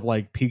more of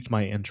like piqued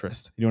my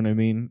interest. You know what I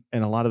mean?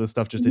 And a lot of the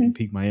stuff just didn't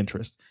pique my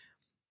interest.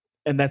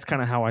 And that's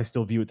kind of how I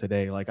still view it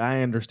today. Like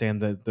I understand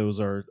that those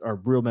are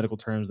real medical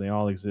terms. They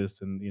all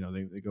exist and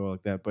they go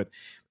like that. But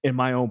in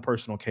my own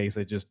personal case,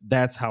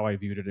 that's how I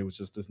viewed it. It was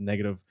just this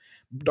negative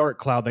dark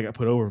cloud that got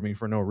put over me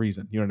for no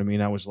reason. You know what I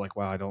mean? I was like,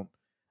 wow, I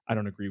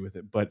don't agree with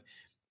it. But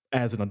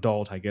as an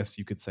adult, I guess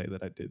you could say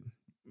that I did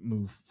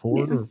move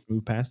forward or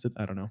move past it.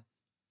 I don't know.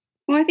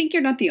 Well, I think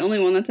you're not the only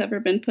one that's ever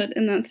been put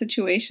in that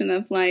situation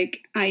of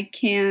like, I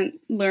can't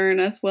learn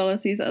as well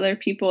as these other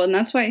people. And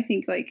that's why I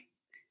think like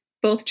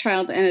both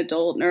child and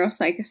adult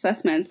neuropsych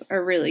assessments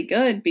are really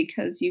good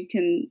because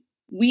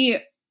we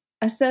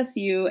assess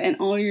you and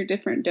all your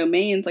different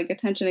domains like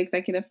attention,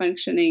 executive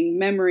functioning,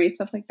 memory,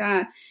 stuff like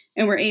that.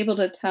 And we're able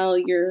to tell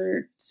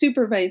your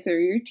supervisor,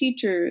 your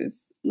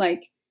teachers,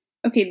 like,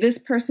 okay, this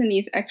person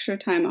needs extra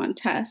time on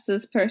tests.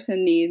 This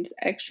person needs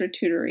extra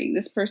tutoring.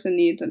 This person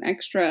needs an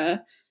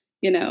extra,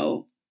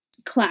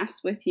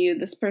 class with you.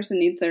 This person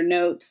needs their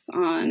notes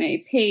on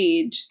a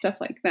page, stuff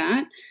like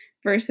that.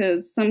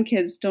 Versus some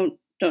kids don't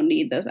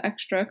need those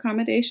extra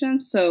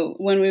accommodations. So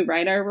when we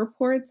write our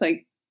reports,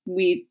 like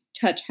we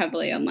touch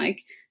heavily on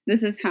like,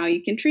 this is how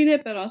you can treat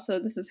it, but also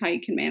this is how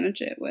you can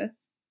manage it with,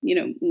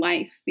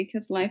 life,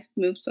 because life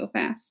moves so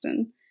fast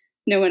and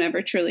no one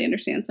ever truly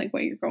understands like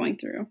what you're going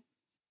through.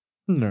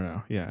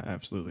 No. Yeah,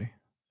 absolutely.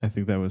 I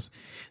think that was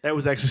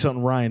actually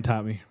something Ryan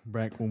taught me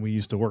back when we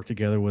used to work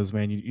together was,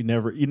 man, you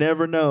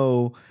never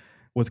know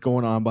what's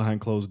going on behind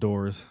closed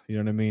doors, you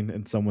know what I mean?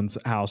 In someone's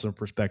house and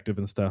perspective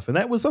and stuff. And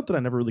that was something I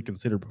never really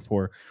considered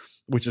before,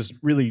 which is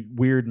really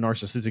weird and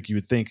narcissistic. You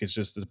would think it's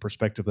just the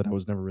perspective that I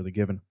was never really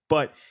given.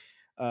 But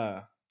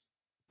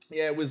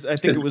it was, I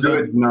think it's it was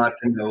good not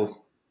to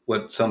know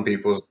what some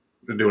people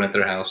are doing at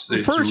their house.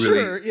 For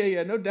sure.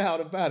 Yeah, no doubt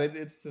about it.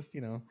 It's just,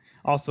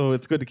 also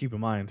it's good to keep in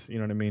mind, you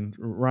know what I mean?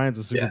 Ryan's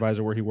a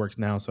supervisor where he works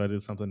now, so it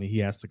is something that he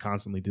has to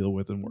constantly deal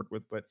with and work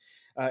with. But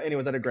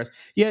anyways, I digress.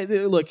 Yeah,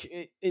 look,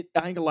 I ain't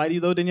gonna lie to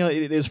you though, Danielle,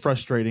 it is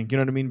frustrating, you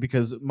know what I mean?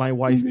 Because my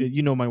wife,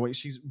 my wife,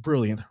 she's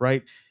brilliant,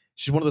 right?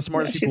 She's one of the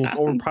smartest people, awesome.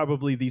 Or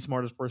probably the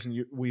smartest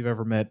person we've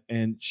ever met.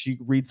 And she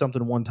reads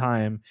something one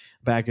time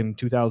back in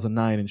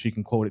 2009 and she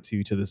can quote it to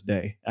you to this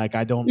day. Like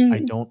I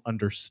don't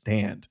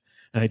understand.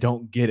 And I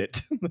don't get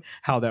it,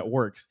 how that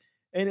works.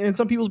 And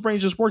some people's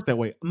brains just work that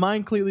way.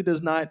 Mine clearly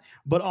does not.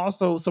 But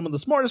also some of the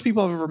smartest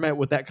people I've ever met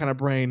with that kind of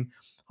brain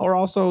are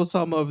also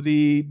some of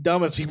the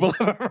dumbest people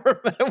I've ever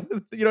met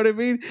with. You know what I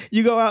mean?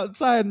 You go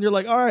outside and you're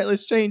like, all right,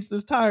 let's change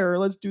this tire or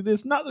let's do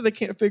this. Not that they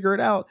can't figure it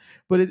out,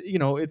 but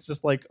it's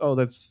just like, oh,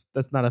 that's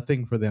not a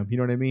thing for them. You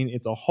know what I mean?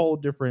 It's a whole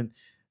different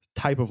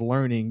type of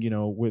learning,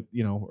 with,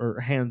 or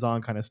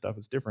hands-on kind of stuff.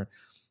 It's different.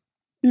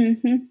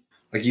 Mm-hmm.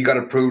 Like you got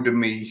to prove to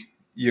me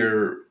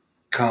your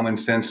common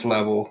sense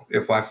level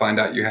if I find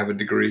out you have a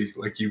degree.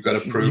 Like you've got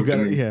to prove to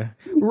me. Yeah,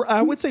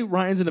 I would say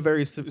Ryan's in a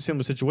very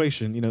similar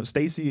situation.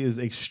 Stacy is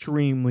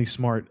extremely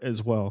smart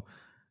as well.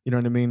 You know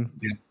what I mean?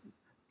 Yeah.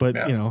 But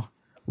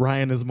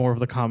Ryan is more of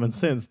the common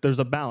sense. There's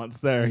a balance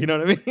there. You know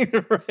what I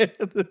mean?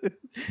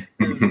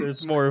 Right?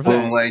 there's more of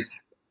that.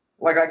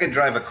 Like I can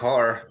drive a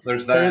car.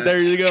 There's that. There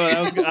you go.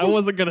 I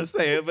wasn't gonna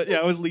say it, but yeah,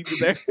 I was leading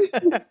there.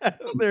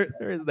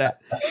 there is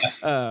that.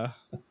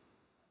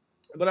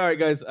 But all right,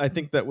 guys, I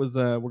think that was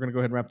we're gonna go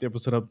ahead and wrap the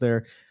episode up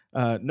there.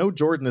 No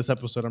Jordan this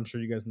episode. I'm sure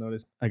you guys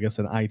noticed. I guess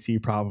an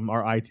IT problem.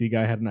 Our IT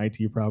guy had an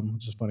IT problem,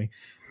 which is funny.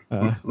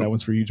 That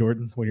one's for you,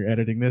 Jordan, when you're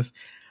editing this.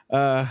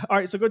 All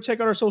right, so go check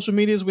out our social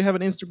medias. We have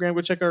an Instagram.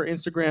 Go check out our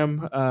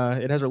Instagram.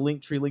 It has our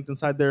link tree linked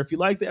inside there. If you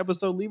like the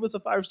episode, leave us a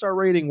 5-star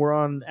rating. We're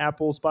on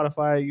Apple,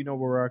 Spotify. You know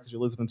where we are because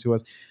you're listening to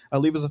us.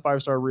 Leave us a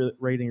 5-star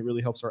rating. It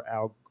really helps our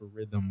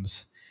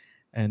algorithms.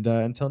 And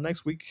until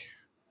next week,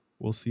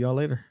 we'll see y'all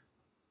later.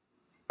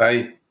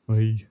 Bye.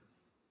 Bye.